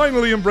 To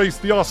finally embrace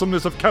the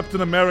awesomeness of Captain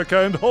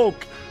America and Hulk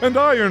and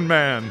Iron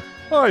Man.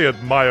 I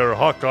admire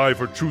Hawkeye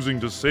for choosing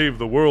to save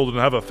the world and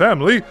have a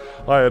family.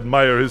 I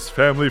admire his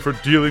family for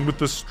dealing with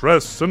the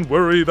stress and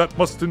worry that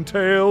must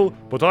entail.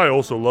 But I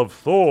also love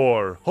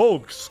Thor,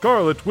 Hulk,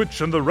 Scarlet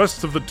Witch, and the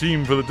rest of the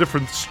team for the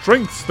different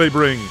strengths they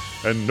bring.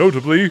 And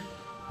notably,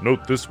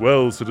 note this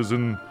well,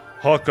 citizen,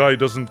 Hawkeye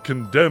doesn't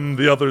condemn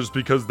the others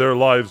because their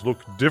lives look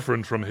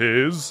different from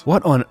his.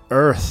 What on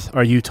earth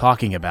are you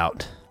talking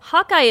about?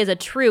 Hawkeye is a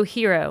true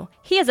hero.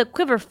 He has a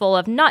quiver full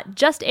of not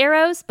just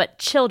arrows, but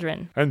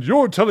children. And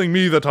you're telling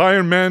me that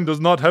Iron Man does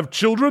not have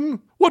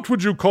children? What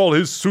would you call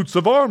his suits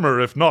of armor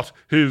if not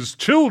his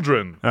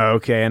children?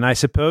 Okay, and I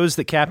suppose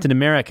that Captain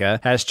America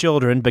has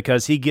children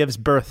because he gives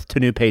birth to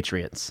new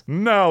patriots.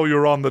 Now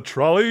you're on the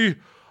trolley.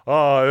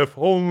 Ah, if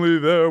only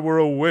there were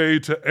a way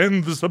to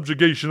end the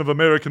subjugation of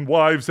American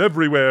wives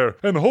everywhere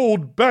and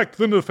hold back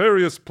the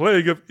nefarious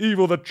plague of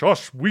evil that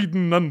Joss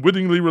Whedon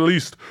unwittingly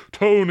released,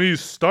 Tony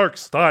Stark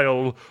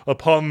style,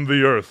 upon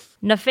the earth.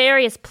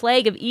 Nefarious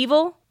plague of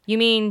evil? You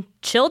mean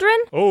children?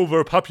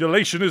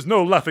 Overpopulation is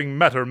no laughing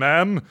matter,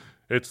 ma'am.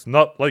 It's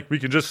not like we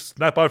can just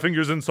snap our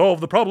fingers and solve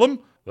the problem,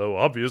 though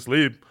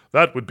obviously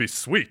that would be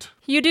sweet.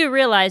 You do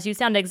realize you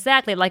sound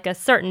exactly like a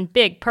certain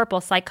big purple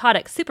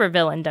psychotic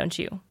supervillain, don't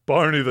you?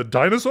 Barney the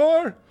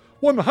dinosaur?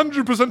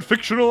 100%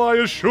 fictional, I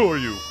assure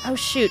you. Oh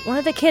shoot, one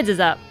of the kids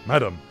is up.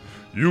 Madam,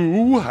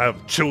 you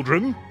have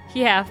children?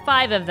 Yeah,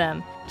 5 of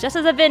them. Just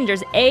as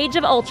Avengers Age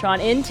of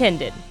Ultron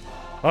intended.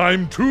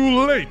 I'm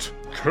too late.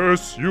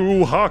 Curse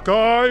you,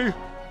 Hawkeye.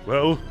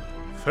 Well,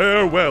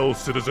 farewell,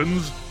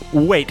 citizens.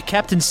 Wait,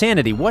 Captain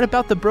Sanity, what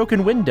about the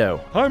broken window?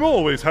 I'm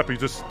always happy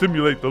to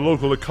stimulate the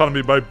local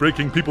economy by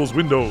breaking people's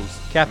windows.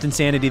 Captain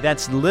Sanity,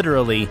 that's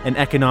literally an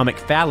economic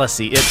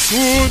fallacy. It's...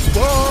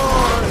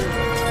 Goodbye!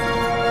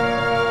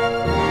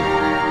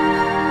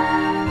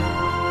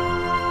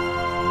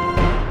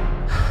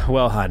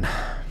 Well, hun,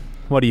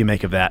 what do you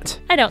make of that?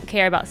 I don't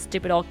care about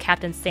stupid old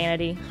Captain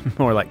Sanity.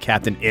 More like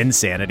Captain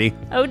Insanity.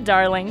 Oh,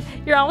 darling,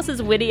 you're almost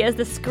as witty as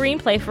the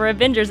screenplay for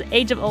Avengers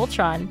Age of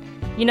Ultron.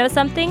 You know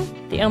something?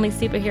 The only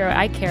superhero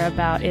I care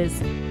about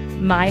is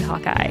my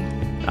Hawkeye.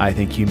 I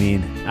think you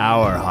mean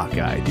our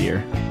Hawkeye,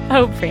 dear.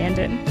 Oh,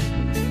 Brandon.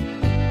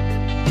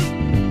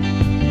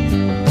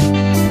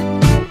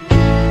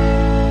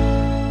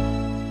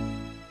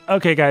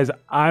 Okay, guys,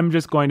 I'm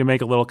just going to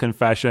make a little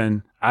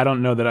confession. I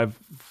don't know that I've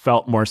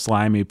felt more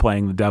slimy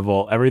playing the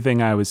devil.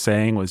 Everything I was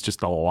saying was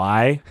just a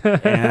lie.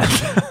 And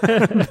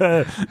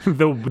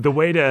the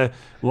way to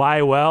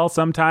lie well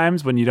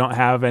sometimes when you don't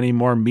have any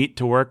more meat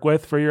to work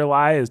with for your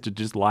lie is to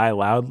just lie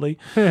loudly.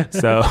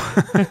 So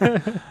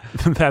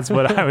that's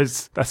what I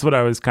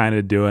was kind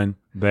of doing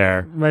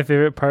there. My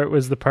favorite part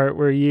was the part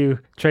where you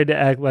tried to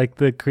act like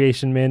the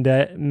creation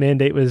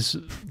mandate was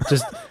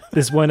just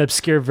this one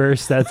obscure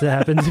verse that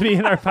happened to be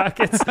in our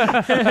pockets.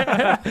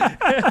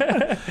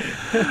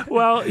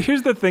 Well,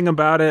 here's the thing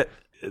about it.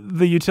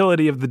 The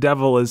utility of the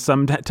devil is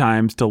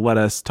sometimes to let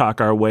us talk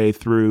our way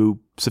through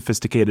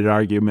sophisticated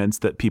arguments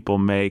that people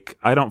make.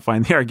 I don't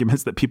find the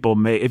arguments that people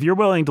make. If you're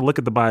willing to look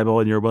at the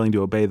Bible and you're willing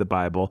to obey the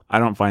Bible, I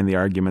don't find the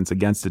arguments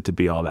against it to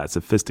be all that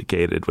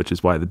sophisticated, which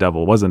is why the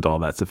devil wasn't all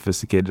that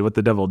sophisticated. What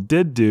the devil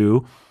did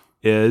do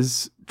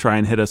is try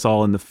and hit us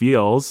all in the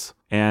feels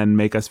and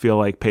make us feel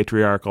like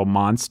patriarchal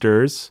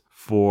monsters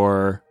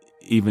for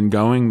even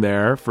going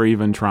there, for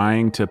even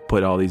trying to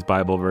put all these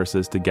Bible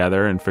verses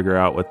together and figure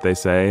out what they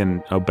say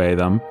and obey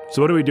them.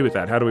 So what do we do with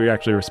that? How do we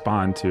actually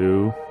respond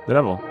to the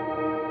devil?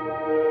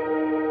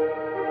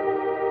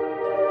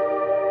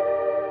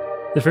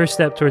 The first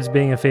step towards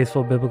being a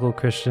faithful biblical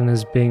Christian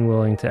is being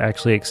willing to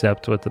actually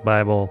accept what the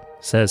Bible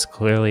says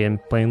clearly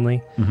and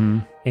plainly. Mm-hmm.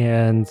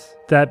 And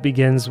that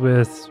begins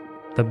with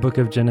the book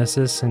of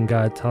Genesis and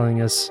God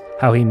telling us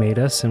how he made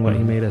us and what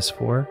he made us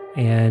for.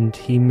 And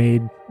he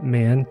made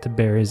man to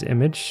bear his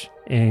image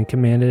and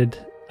commanded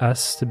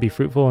us to be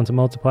fruitful and to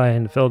multiply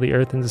and to fill the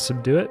earth and to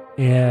subdue it.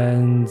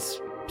 And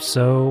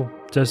so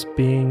just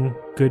being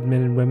good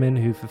men and women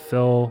who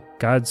fulfill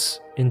God's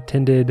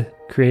intended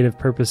creative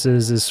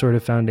purposes is sort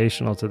of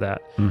foundational to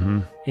that.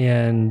 Mm-hmm.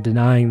 And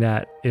denying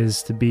that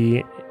is to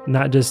be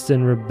not just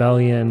in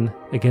rebellion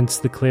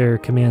against the clear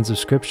commands of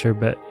Scripture,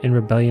 but in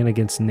rebellion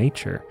against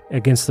nature,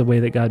 against the way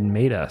that God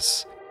made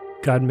us.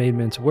 God made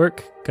men to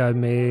work. God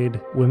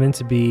made women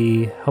to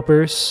be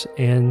helpers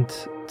and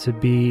to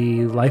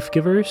be life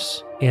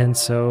givers. And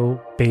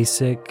so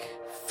basic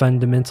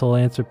fundamental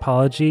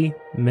anthropology,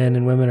 men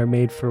and women are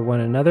made for one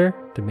another.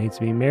 They're made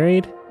to be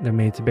married. They're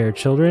made to bear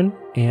children.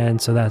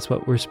 And so that's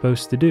what we're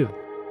supposed to do.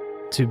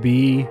 To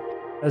be,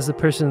 as the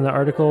person in the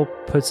article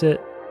puts it,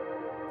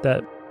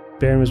 that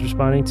Baron was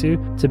responding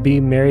to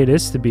be married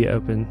is to be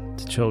open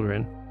to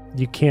children.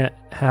 You can't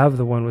have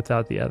the one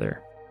without the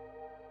other.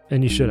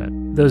 And you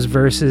shouldn't. Those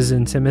verses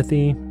in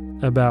Timothy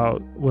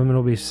about women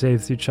will be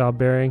saved through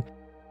childbearing,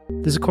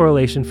 there's a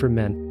correlation for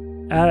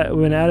men.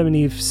 when Adam and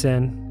Eve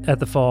sin at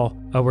the fall,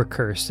 we're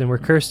cursed, and we're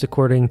cursed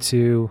according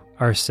to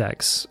our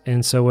sex.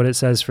 And so what it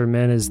says for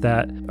men is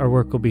that our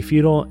work will be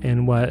futile,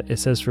 and what it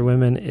says for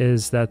women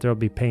is that there will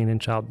be pain in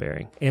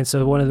childbearing. And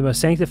so one of the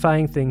most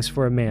sanctifying things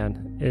for a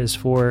man is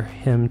for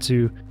him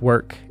to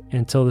work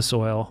and till the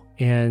soil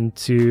and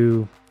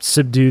to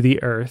subdue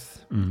the earth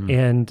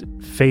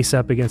and face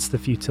up against the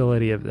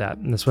futility of that.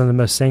 And that's one of the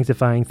most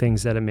sanctifying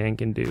things that a man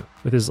can do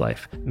with his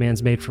life. A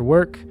man's made for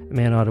work. A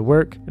man ought to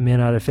work. A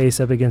man ought to face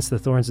up against the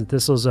thorns and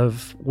thistles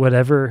of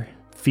whatever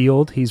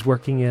field he's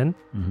working in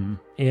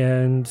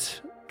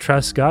and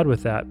trust God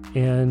with that.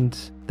 And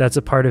that's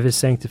a part of his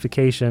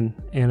sanctification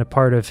and a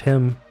part of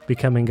him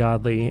becoming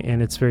godly.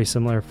 And it's very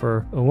similar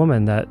for a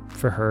woman, that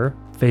for her,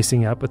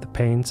 facing up with the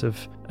pains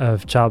of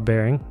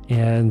childbearing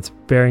and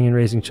bearing and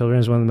raising children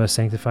is one of the most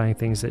sanctifying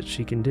things that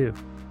she can do.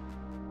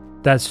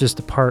 That's just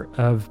a part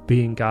of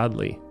being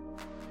godly.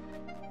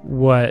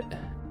 What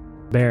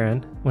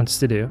Barron wants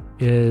to do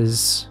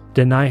is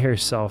deny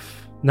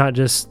herself not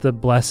just the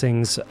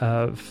blessings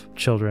of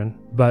children,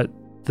 but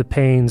the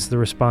pains, the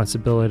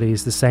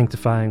responsibilities, the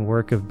sanctifying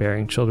work of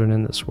bearing children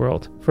in this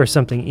world for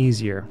something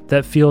easier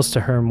that feels to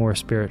her more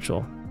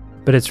spiritual.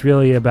 But it's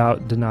really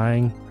about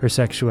denying her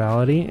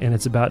sexuality, and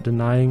it's about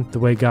denying the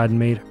way God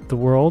made the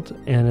world,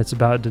 and it's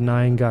about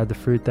denying God the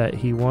fruit that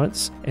he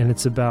wants, and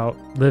it's about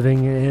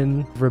living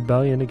in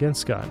rebellion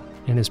against God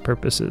and his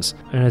purposes.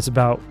 And it's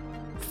about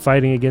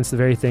fighting against the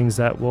very things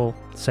that will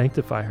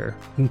sanctify her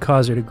and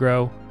cause her to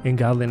grow in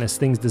godliness,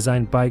 things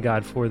designed by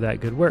God for that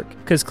good work.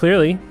 Because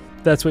clearly,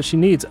 that's what she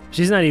needs.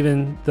 She's not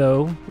even,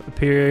 though,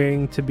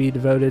 appearing to be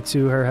devoted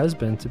to her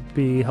husband, to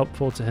be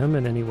helpful to him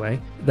in any way.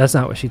 That's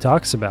not what she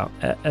talks about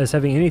as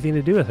having anything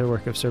to do with her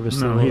work of service to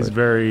the Lord. He's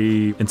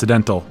very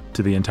incidental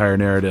to the entire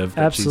narrative.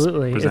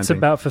 Absolutely. It's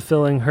about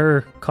fulfilling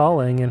her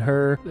calling and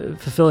her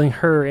fulfilling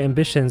her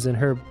ambitions and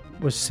her,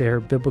 what's she say,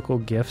 her biblical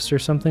gifts or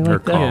something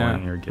like that. Her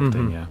calling, her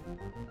gifting, yeah.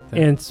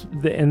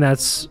 And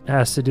that's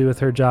has to do with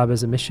her job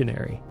as a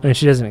missionary. And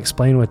she doesn't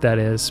explain what that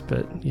is,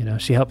 but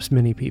she helps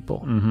many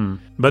people.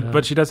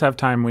 But she does have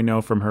time. We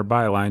know from her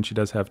byline, she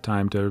does have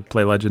time to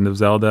play Legend of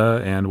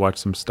Zelda and watch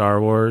some Star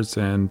Wars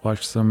and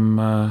watch some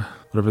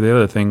whatever the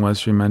other thing was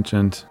she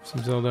mentioned.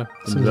 Some Zelda.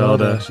 Some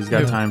Zelda. She's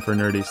got time for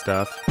nerdy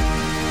stuff.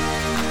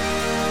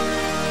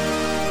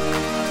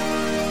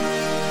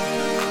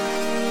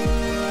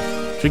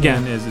 Which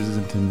again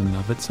isn't in and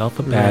of itself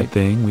a bad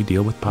thing. We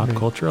deal with pop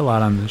culture a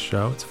lot on this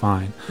show. It's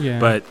fine. Yeah.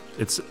 But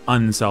it's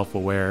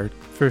unself-aware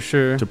for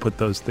sure to put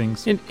those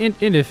things. And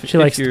if she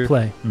likes to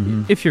play.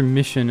 If your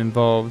mission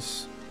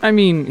involves,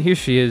 here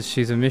she is.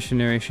 She's a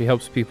missionary. She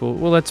helps people.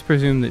 Well, let's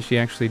presume that she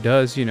actually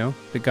does.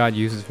 That God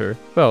uses her.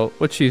 Well,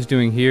 what she's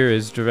doing here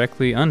is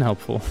directly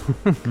unhelpful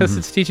because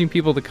it's teaching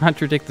people to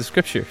contradict the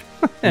scripture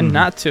and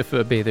not to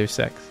obey their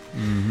sex.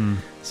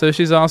 So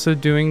she's also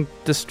doing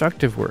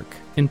destructive work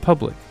in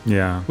public.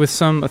 Yeah. With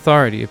some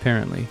authority,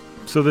 apparently.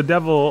 So the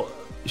devil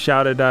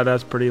shouted at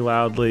us pretty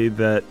loudly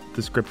that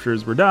the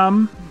scriptures were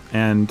dumb,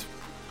 and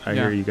I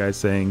hear you guys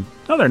saying,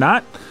 no, they're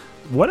not.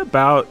 What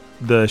about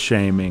the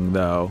shaming,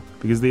 though?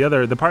 Because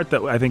the part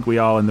that I think we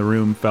all in the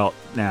room felt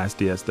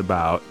nastiest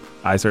about,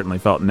 I certainly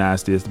felt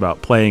nastiest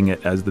about playing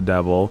it as the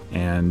devil,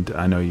 and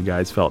I know you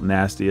guys felt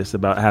nastiest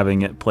about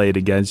having it played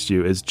against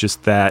you, is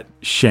just that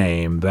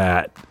shame,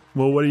 that,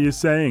 well, what are you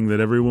saying?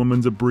 That every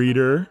woman's a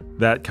breeder?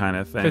 That kind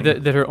of thing.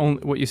 That her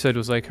only, what you said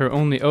was like a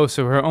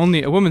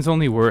woman's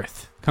only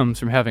worth comes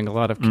from having a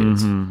lot of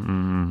kids.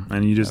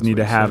 And you just need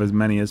to have as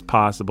many as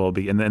possible.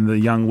 And then the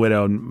young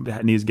widow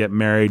needs to get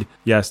married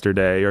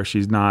yesterday, or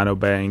she's not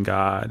obeying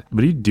God.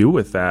 What do you do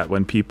with that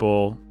when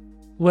people...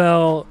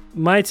 Well,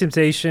 my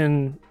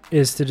temptation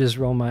is to just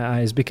roll my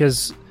eyes,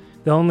 because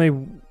the only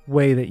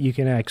way that you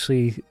can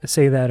actually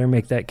say that or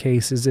make that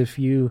case is if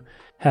you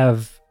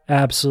have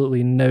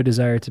absolutely no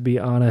desire to be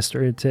honest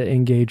or to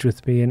engage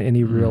with me in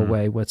any real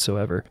way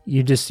whatsoever.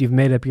 You've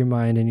made up your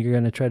mind and you're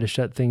going to try to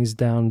shut things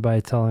down by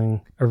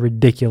telling a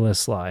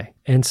ridiculous lie.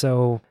 And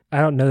so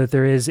I don't know that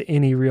there is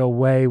any real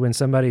way when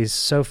somebody's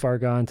so far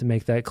gone to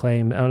make that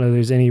claim. I don't know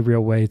there's any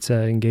real way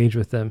to engage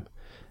with them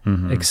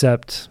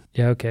except,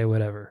 okay,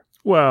 whatever.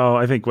 Well,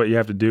 I think what you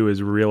have to do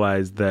is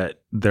realize that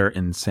they're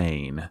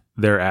insane.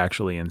 They're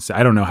actually insane.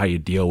 I don't know how you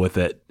deal with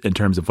it in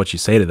terms of what you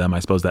say to them.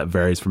 I suppose that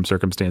varies from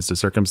circumstance to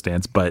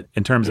circumstance. But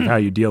in terms of how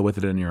you deal with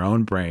it in your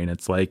own brain,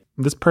 it's like,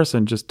 this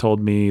person just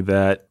told me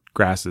that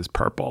grass is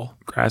purple,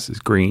 grass is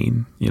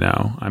green.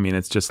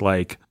 It's just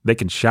like they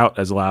can shout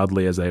as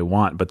loudly as they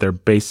want, but their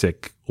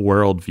basic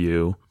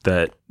worldview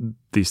that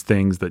these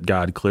things that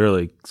God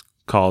clearly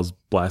calls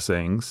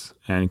blessings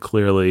and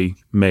clearly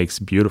makes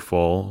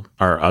beautiful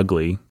are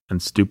ugly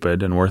and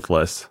stupid and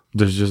worthless.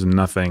 There's just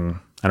nothing,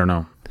 I don't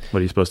know. What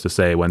are you supposed to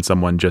say when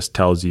someone just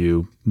tells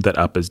you that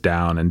up is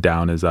down and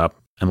down is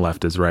up and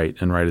left is right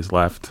and right is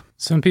left?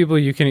 Some people,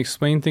 you can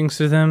explain things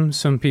to them.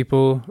 Some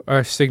people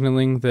are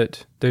signaling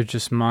that they're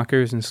just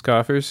mockers and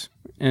scoffers,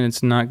 and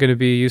it's not going to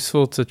be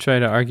useful to try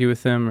to argue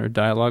with them or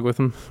dialogue with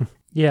them.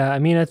 Yeah, I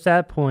mean, at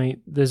that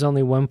point, there's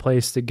only one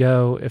place to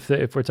go if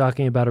we're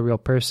talking about a real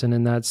person,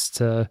 and that's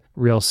to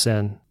real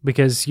sin,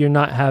 because you're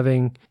not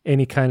having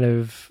any kind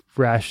of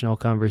rational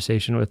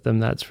conversation with them,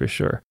 that's for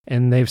sure.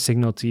 And they've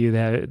signaled to you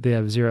that they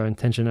have zero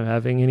intention of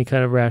having any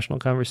kind of rational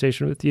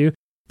conversation with you.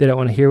 They don't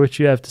want to hear what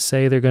you have to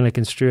say. They're going to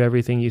construe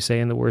everything you say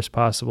in the worst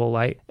possible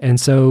light. And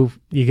so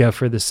you go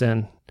for the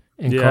sin.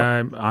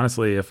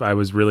 Honestly, if I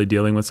was really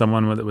dealing with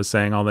someone that was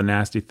saying all the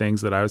nasty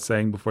things that I was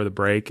saying before the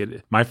break,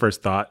 my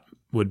first thought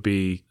would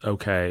be,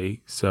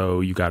 okay,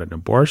 so you got an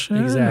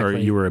abortion, or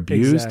you were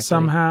abused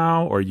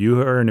somehow, or you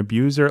are an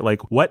abuser.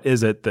 Like, what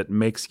is it that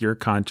makes your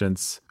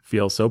conscience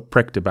feel so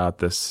pricked about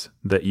this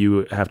that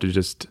you have to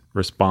just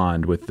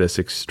respond with this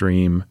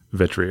extreme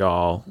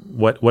vitriol?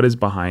 What is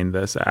behind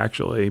this,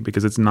 actually?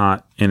 Because it's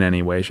not in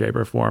any way, shape,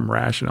 or form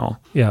rational.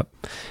 Yeah,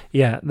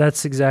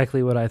 that's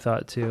exactly what I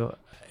thought too.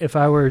 If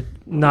I were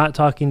not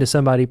talking to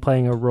somebody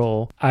playing a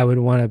role, I would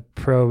want to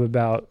probe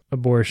about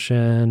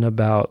abortion,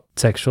 about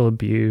sexual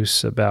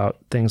abuse, about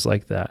things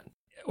like that.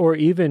 Or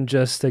even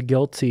just a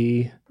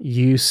guilty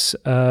use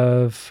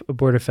of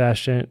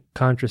abortifacient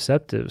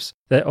contraceptives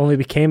that only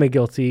became a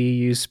guilty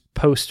use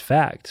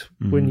post-fact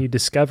when you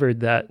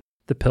discovered that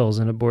the pill's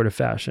an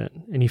abortifacient,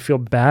 and you feel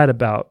bad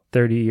about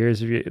 30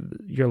 years of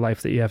your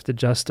life that you have to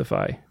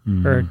justify,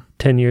 or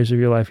 10 years of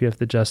your life you have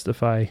to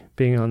justify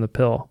being on the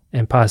pill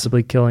and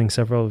possibly killing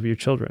several of your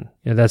children.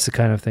 That's the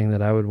kind of thing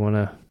that I would want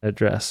to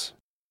address.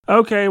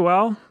 Okay,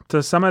 well,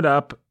 to sum it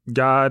up,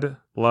 God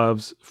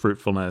loves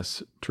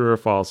fruitfulness. True or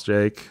false,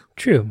 Jake?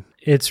 True.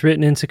 It's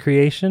written into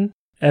creation.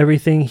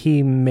 Everything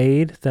he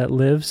made that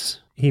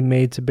lives, he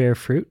made to bear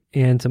fruit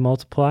and to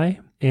multiply.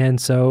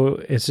 And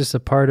so it's just a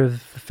part of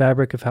the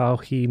fabric of how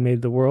he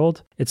made the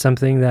world. It's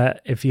something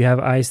that, if you have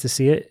eyes to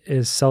see it,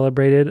 is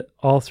celebrated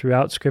all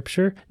throughout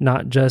Scripture,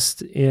 not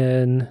just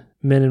in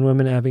men and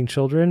women having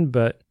children,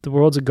 but the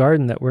world's a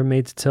garden that we're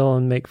made to till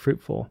and make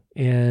fruitful.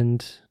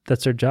 And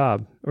that's our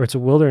job. Or it's a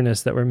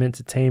wilderness that we're meant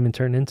to tame and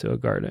turn into a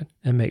garden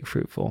and make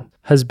fruitful.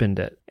 Husband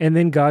it. And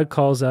then God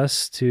calls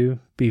us to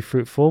be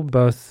fruitful,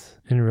 both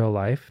in real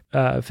life,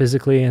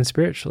 physically and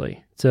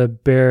spiritually, to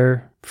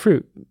bear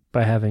fruit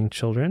by having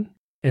children,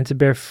 and to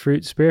bear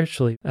fruit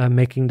spiritually,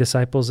 making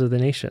disciples of the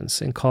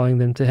nations and calling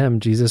them to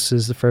him. Jesus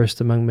is the first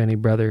among many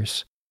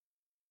brothers.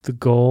 The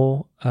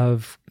goal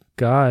of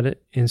God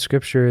in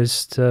Scripture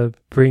is to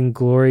bring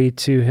glory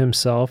to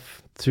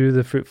himself through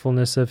the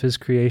fruitfulness of his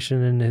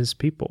creation and his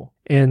people.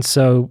 And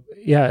so,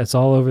 it's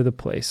all over the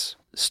place.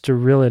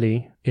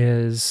 Sterility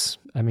is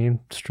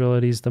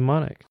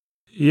demonic.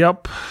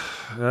 Yep.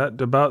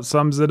 That about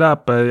sums it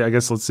up. I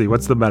guess let's see.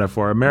 What's the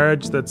metaphor? A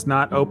marriage that's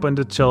not open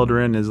to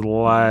children is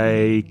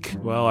like,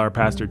 well, our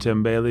pastor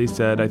Tim Bailey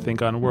said, I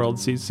think on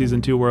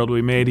season 2 World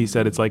We Made, he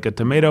said it's like a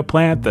tomato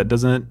plant that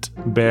doesn't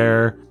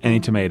bear any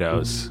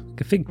tomatoes.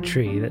 A fig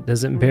tree that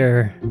doesn't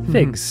bear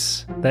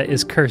figs, that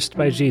is cursed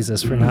by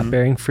Jesus for not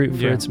bearing fruit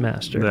for its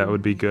master. That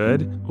would be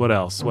good. What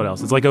else?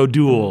 It's like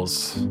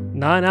O'Doul's.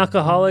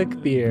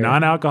 Non-alcoholic beer.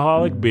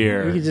 Non-alcoholic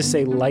beer. You could just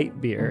say light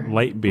beer.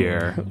 Light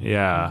beer,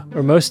 yeah.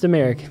 Or most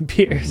American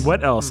beers.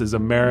 What else is a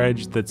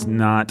marriage that's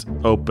not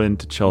open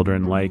to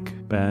children,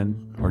 like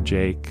Ben or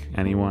Jake?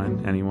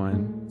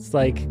 Anyone? It's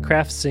like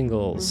craft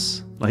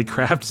singles. Like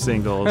craft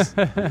singles.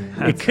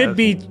 It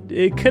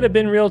could have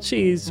been real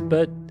cheese,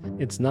 but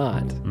it's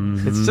not.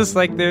 It's just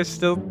like they're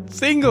still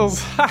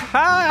singles. Ha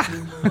ha!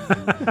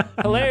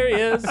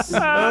 Hilarious.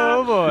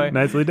 Oh boy.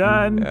 Nicely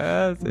done.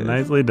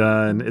 Nicely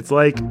done. It's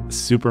like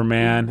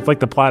Superman. It's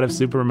like the plot of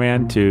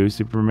Superman 2.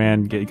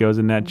 Superman goes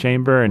in that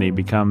chamber and he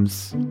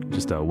becomes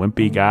just a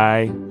wimpy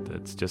guy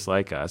that's just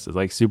like us. It's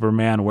like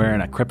Superman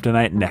wearing a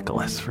kryptonite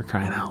necklace, for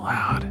crying out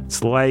loud.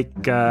 It's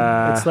like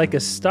a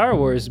Star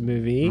Wars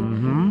movie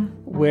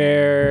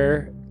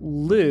where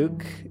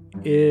Luke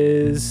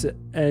is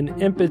an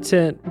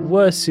impotent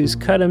wuss who's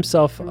cut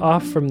himself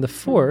off from the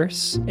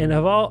Force, and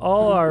of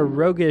all our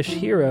roguish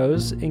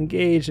heroes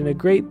engage in a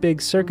great big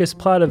circus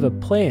plot of a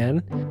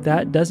plan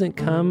that doesn't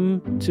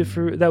come to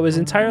that was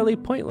entirely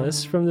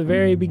pointless from the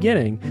very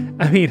beginning.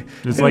 I mean,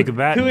 it's like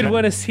that. Who would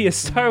want to see a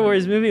Star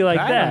Wars movie like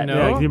that?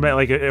 Yeah,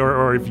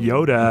 or if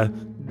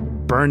Yoda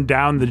burned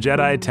down the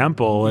Jedi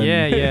Temple. And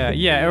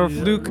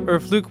Or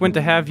if Luke went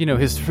to have,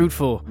 his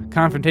fruitful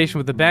confrontation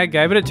with the bad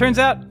guy, but it turns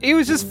out he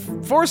was just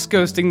force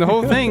ghosting the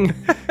whole thing.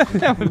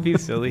 That would be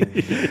silly.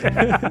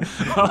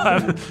 Well,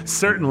 I'm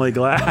certainly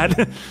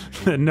glad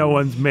that no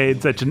one's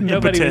made such an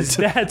Nobody impotent. was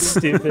that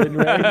stupid,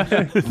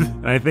 right?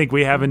 And I think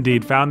we have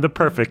indeed found the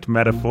perfect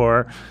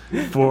metaphor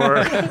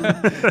for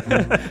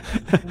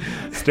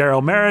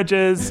sterile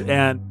marriages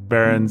and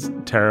Barron's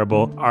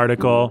terrible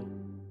article.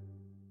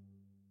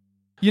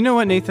 You know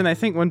what, Nathan? I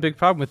think one big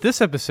problem with this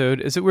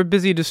episode is that we're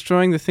busy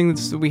destroying the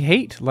things that we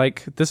hate,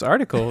 like this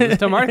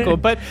dumb article.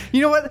 But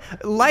you know what?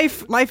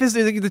 Life is,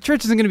 the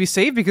church isn't going to be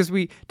saved because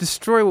we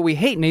destroy what we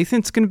hate, Nathan.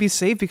 It's going to be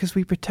saved because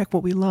we protect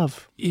what we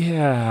love.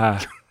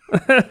 Yeah.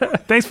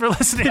 Thanks for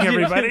listening,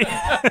 everybody.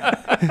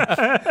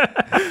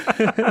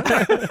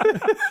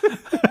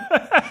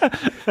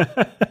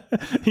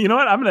 You know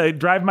what? I'm going to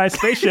drive my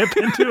spaceship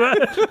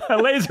into a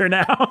laser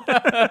now.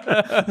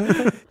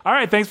 All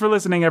right. Thanks for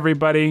listening,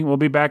 everybody. We'll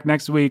be back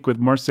next week with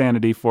more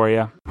sanity for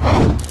you.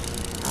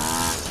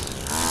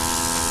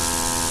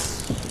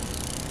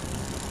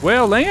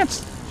 Well,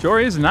 Lance, sure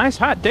is a nice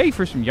hot day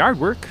for some yard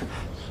work.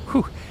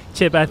 Whew.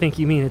 Chip, I think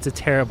you mean it's a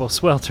terrible,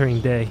 sweltering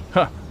day.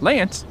 Huh,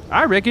 Lance,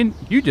 I reckon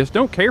you just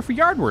don't care for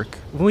yard work.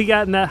 When we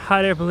got in that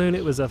hot air balloon,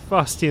 it was a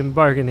Faustian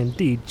bargain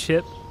indeed,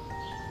 Chip.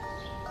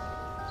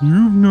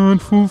 You've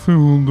not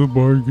fulfilled the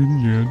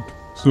bargain yet.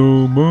 So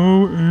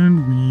mow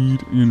and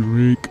weed and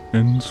rake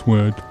and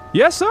sweat.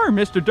 Yes, sir,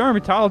 Mr.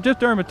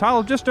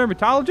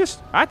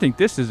 Dermatologist. I think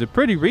this is a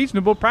pretty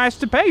reasonable price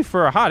to pay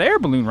for a hot air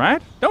balloon,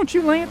 right? Don't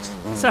you, Lance?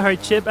 Sorry,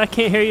 Chip, I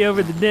can't hear you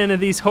over the din of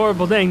these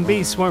horrible dang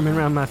bees swarming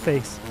around my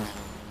face.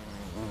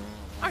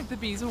 Aren't the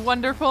bees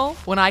wonderful?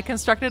 When I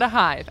constructed a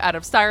hive out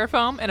of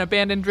styrofoam and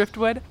abandoned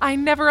driftwood, I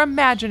never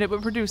imagined it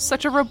would produce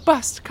such a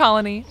robust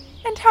colony.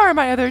 And how are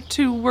my other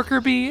 2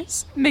 worker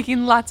bees?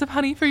 Making lots of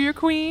honey for your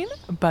queen?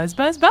 Buzz,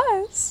 buzz,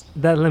 buzz.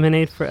 That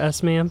lemonade for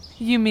us, ma'am?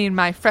 You mean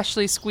my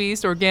freshly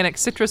squeezed organic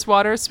citrus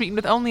water sweetened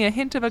with only a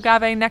hint of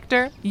agave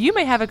nectar? You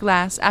may have a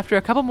glass after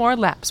a couple more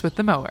laps with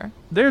the mower.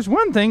 There's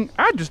one thing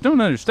I just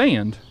don't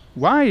understand.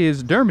 Why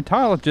is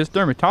dermatologist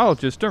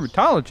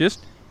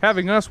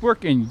having us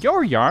work in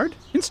your yard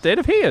instead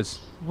of his?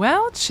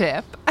 Well,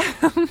 Chip.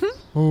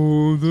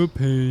 Oh, the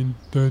pain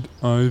that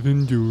I've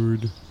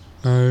endured.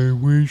 I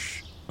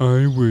wish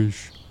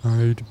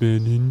I'd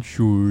been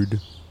insured.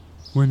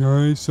 When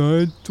I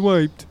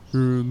sideswiped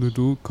her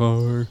little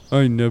car,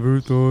 I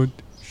never thought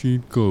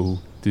she'd go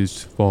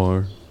this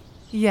far.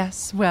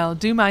 Yes, well,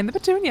 do mind the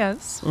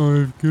petunias.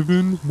 I've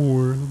given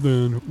more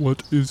than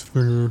what is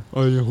fair.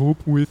 I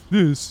hope with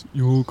this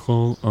you'll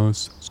call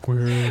us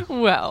square.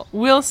 Well,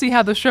 we'll see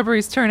how the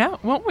shrubberies turn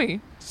out, won't we?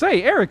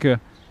 Say,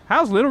 Erica,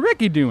 how's little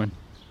Ricky doing?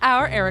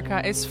 Our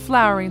Erica is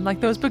flowering like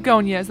those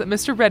begonias that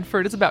Mr.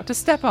 Redford is about to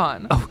step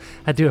on. Oh,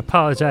 I do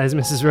apologize,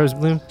 Mrs.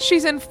 Rosebloom.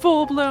 She's in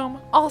full bloom,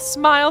 all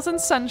smiles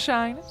and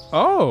sunshine.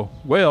 Oh,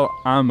 well,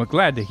 I'm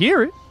glad to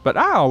hear it, but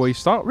I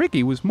always thought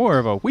Ricky was more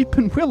of a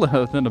weeping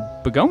willow than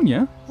a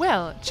begonia.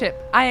 Well, Chip,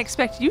 I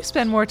expect you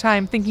spend more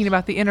time thinking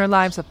about the inner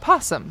lives of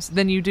possums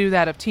than you do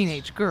that of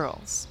teenage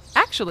girls.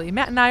 Actually,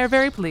 Matt and I are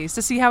very pleased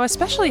to see how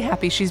especially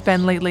happy she's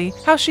been lately,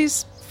 how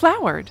she's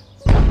flowered.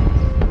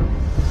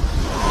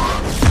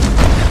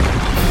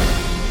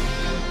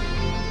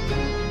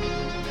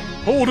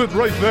 Hold it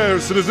right there,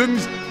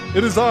 citizens.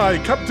 It is I,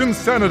 Captain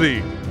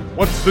Sanity.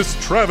 What's this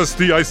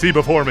travesty I see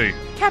before me?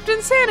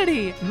 Captain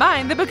Sanity,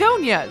 mind the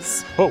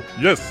begonias. Oh,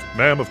 yes,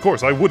 ma'am, of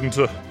course, I wouldn't,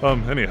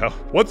 anyhow.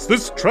 What's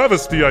this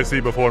travesty I see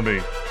before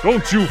me?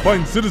 Don't you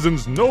fine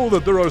citizens know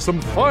that there are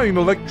some fine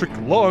electric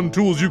lawn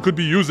tools you could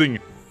be using,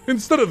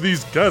 instead of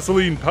these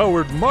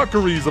gasoline-powered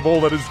mockeries of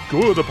all that is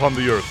good upon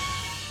the earth?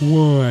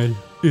 Why,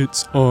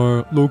 it's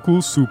our local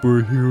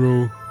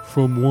superhero.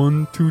 From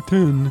 1 to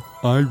 10,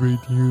 I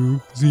rate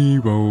you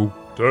 0.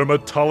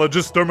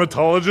 Dermatologist!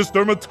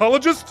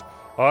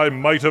 I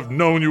might have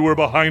known you were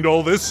behind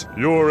all this.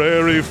 Your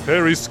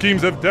airy-fairy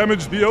schemes have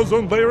damaged the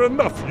ozone layer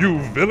enough, you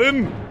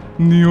villain!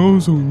 The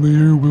ozone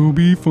layer will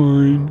be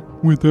fine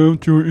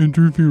without your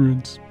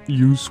interference,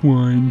 you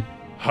swine.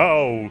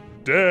 How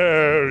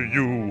dare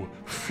you,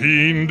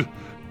 fiend,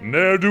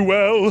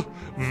 ne'er-do-well,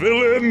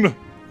 villain!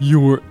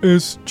 Your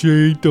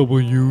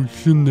SJW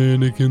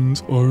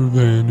shenanigans are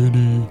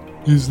vanity.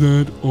 Is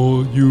that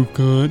all you've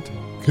got,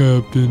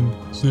 Captain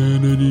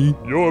Sanity?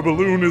 Your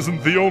balloon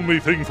isn't the only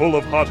thing full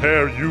of hot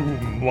air, you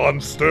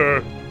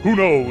monster. Who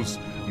knows?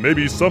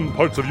 Maybe some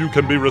parts of you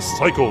can be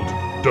recycled,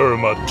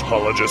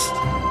 dermatologist.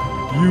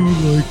 You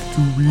like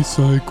to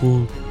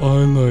recycle.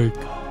 I like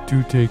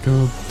to take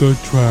out the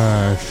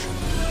trash.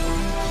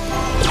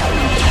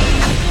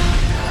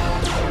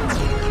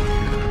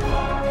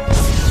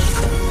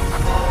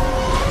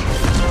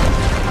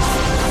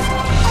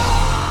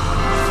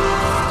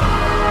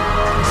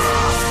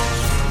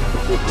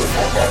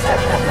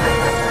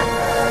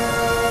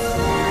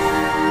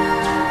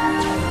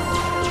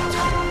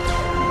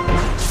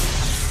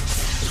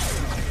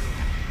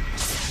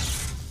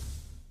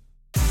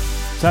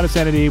 Sound of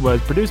Sanity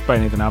was produced by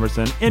Nathan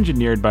Alberson,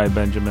 engineered by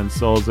Benjamin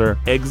Solzer,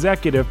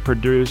 executive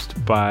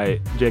produced by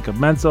Jacob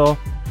Menzel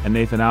and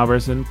Nathan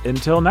Alberson.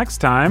 Until next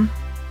time,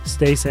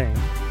 stay sane.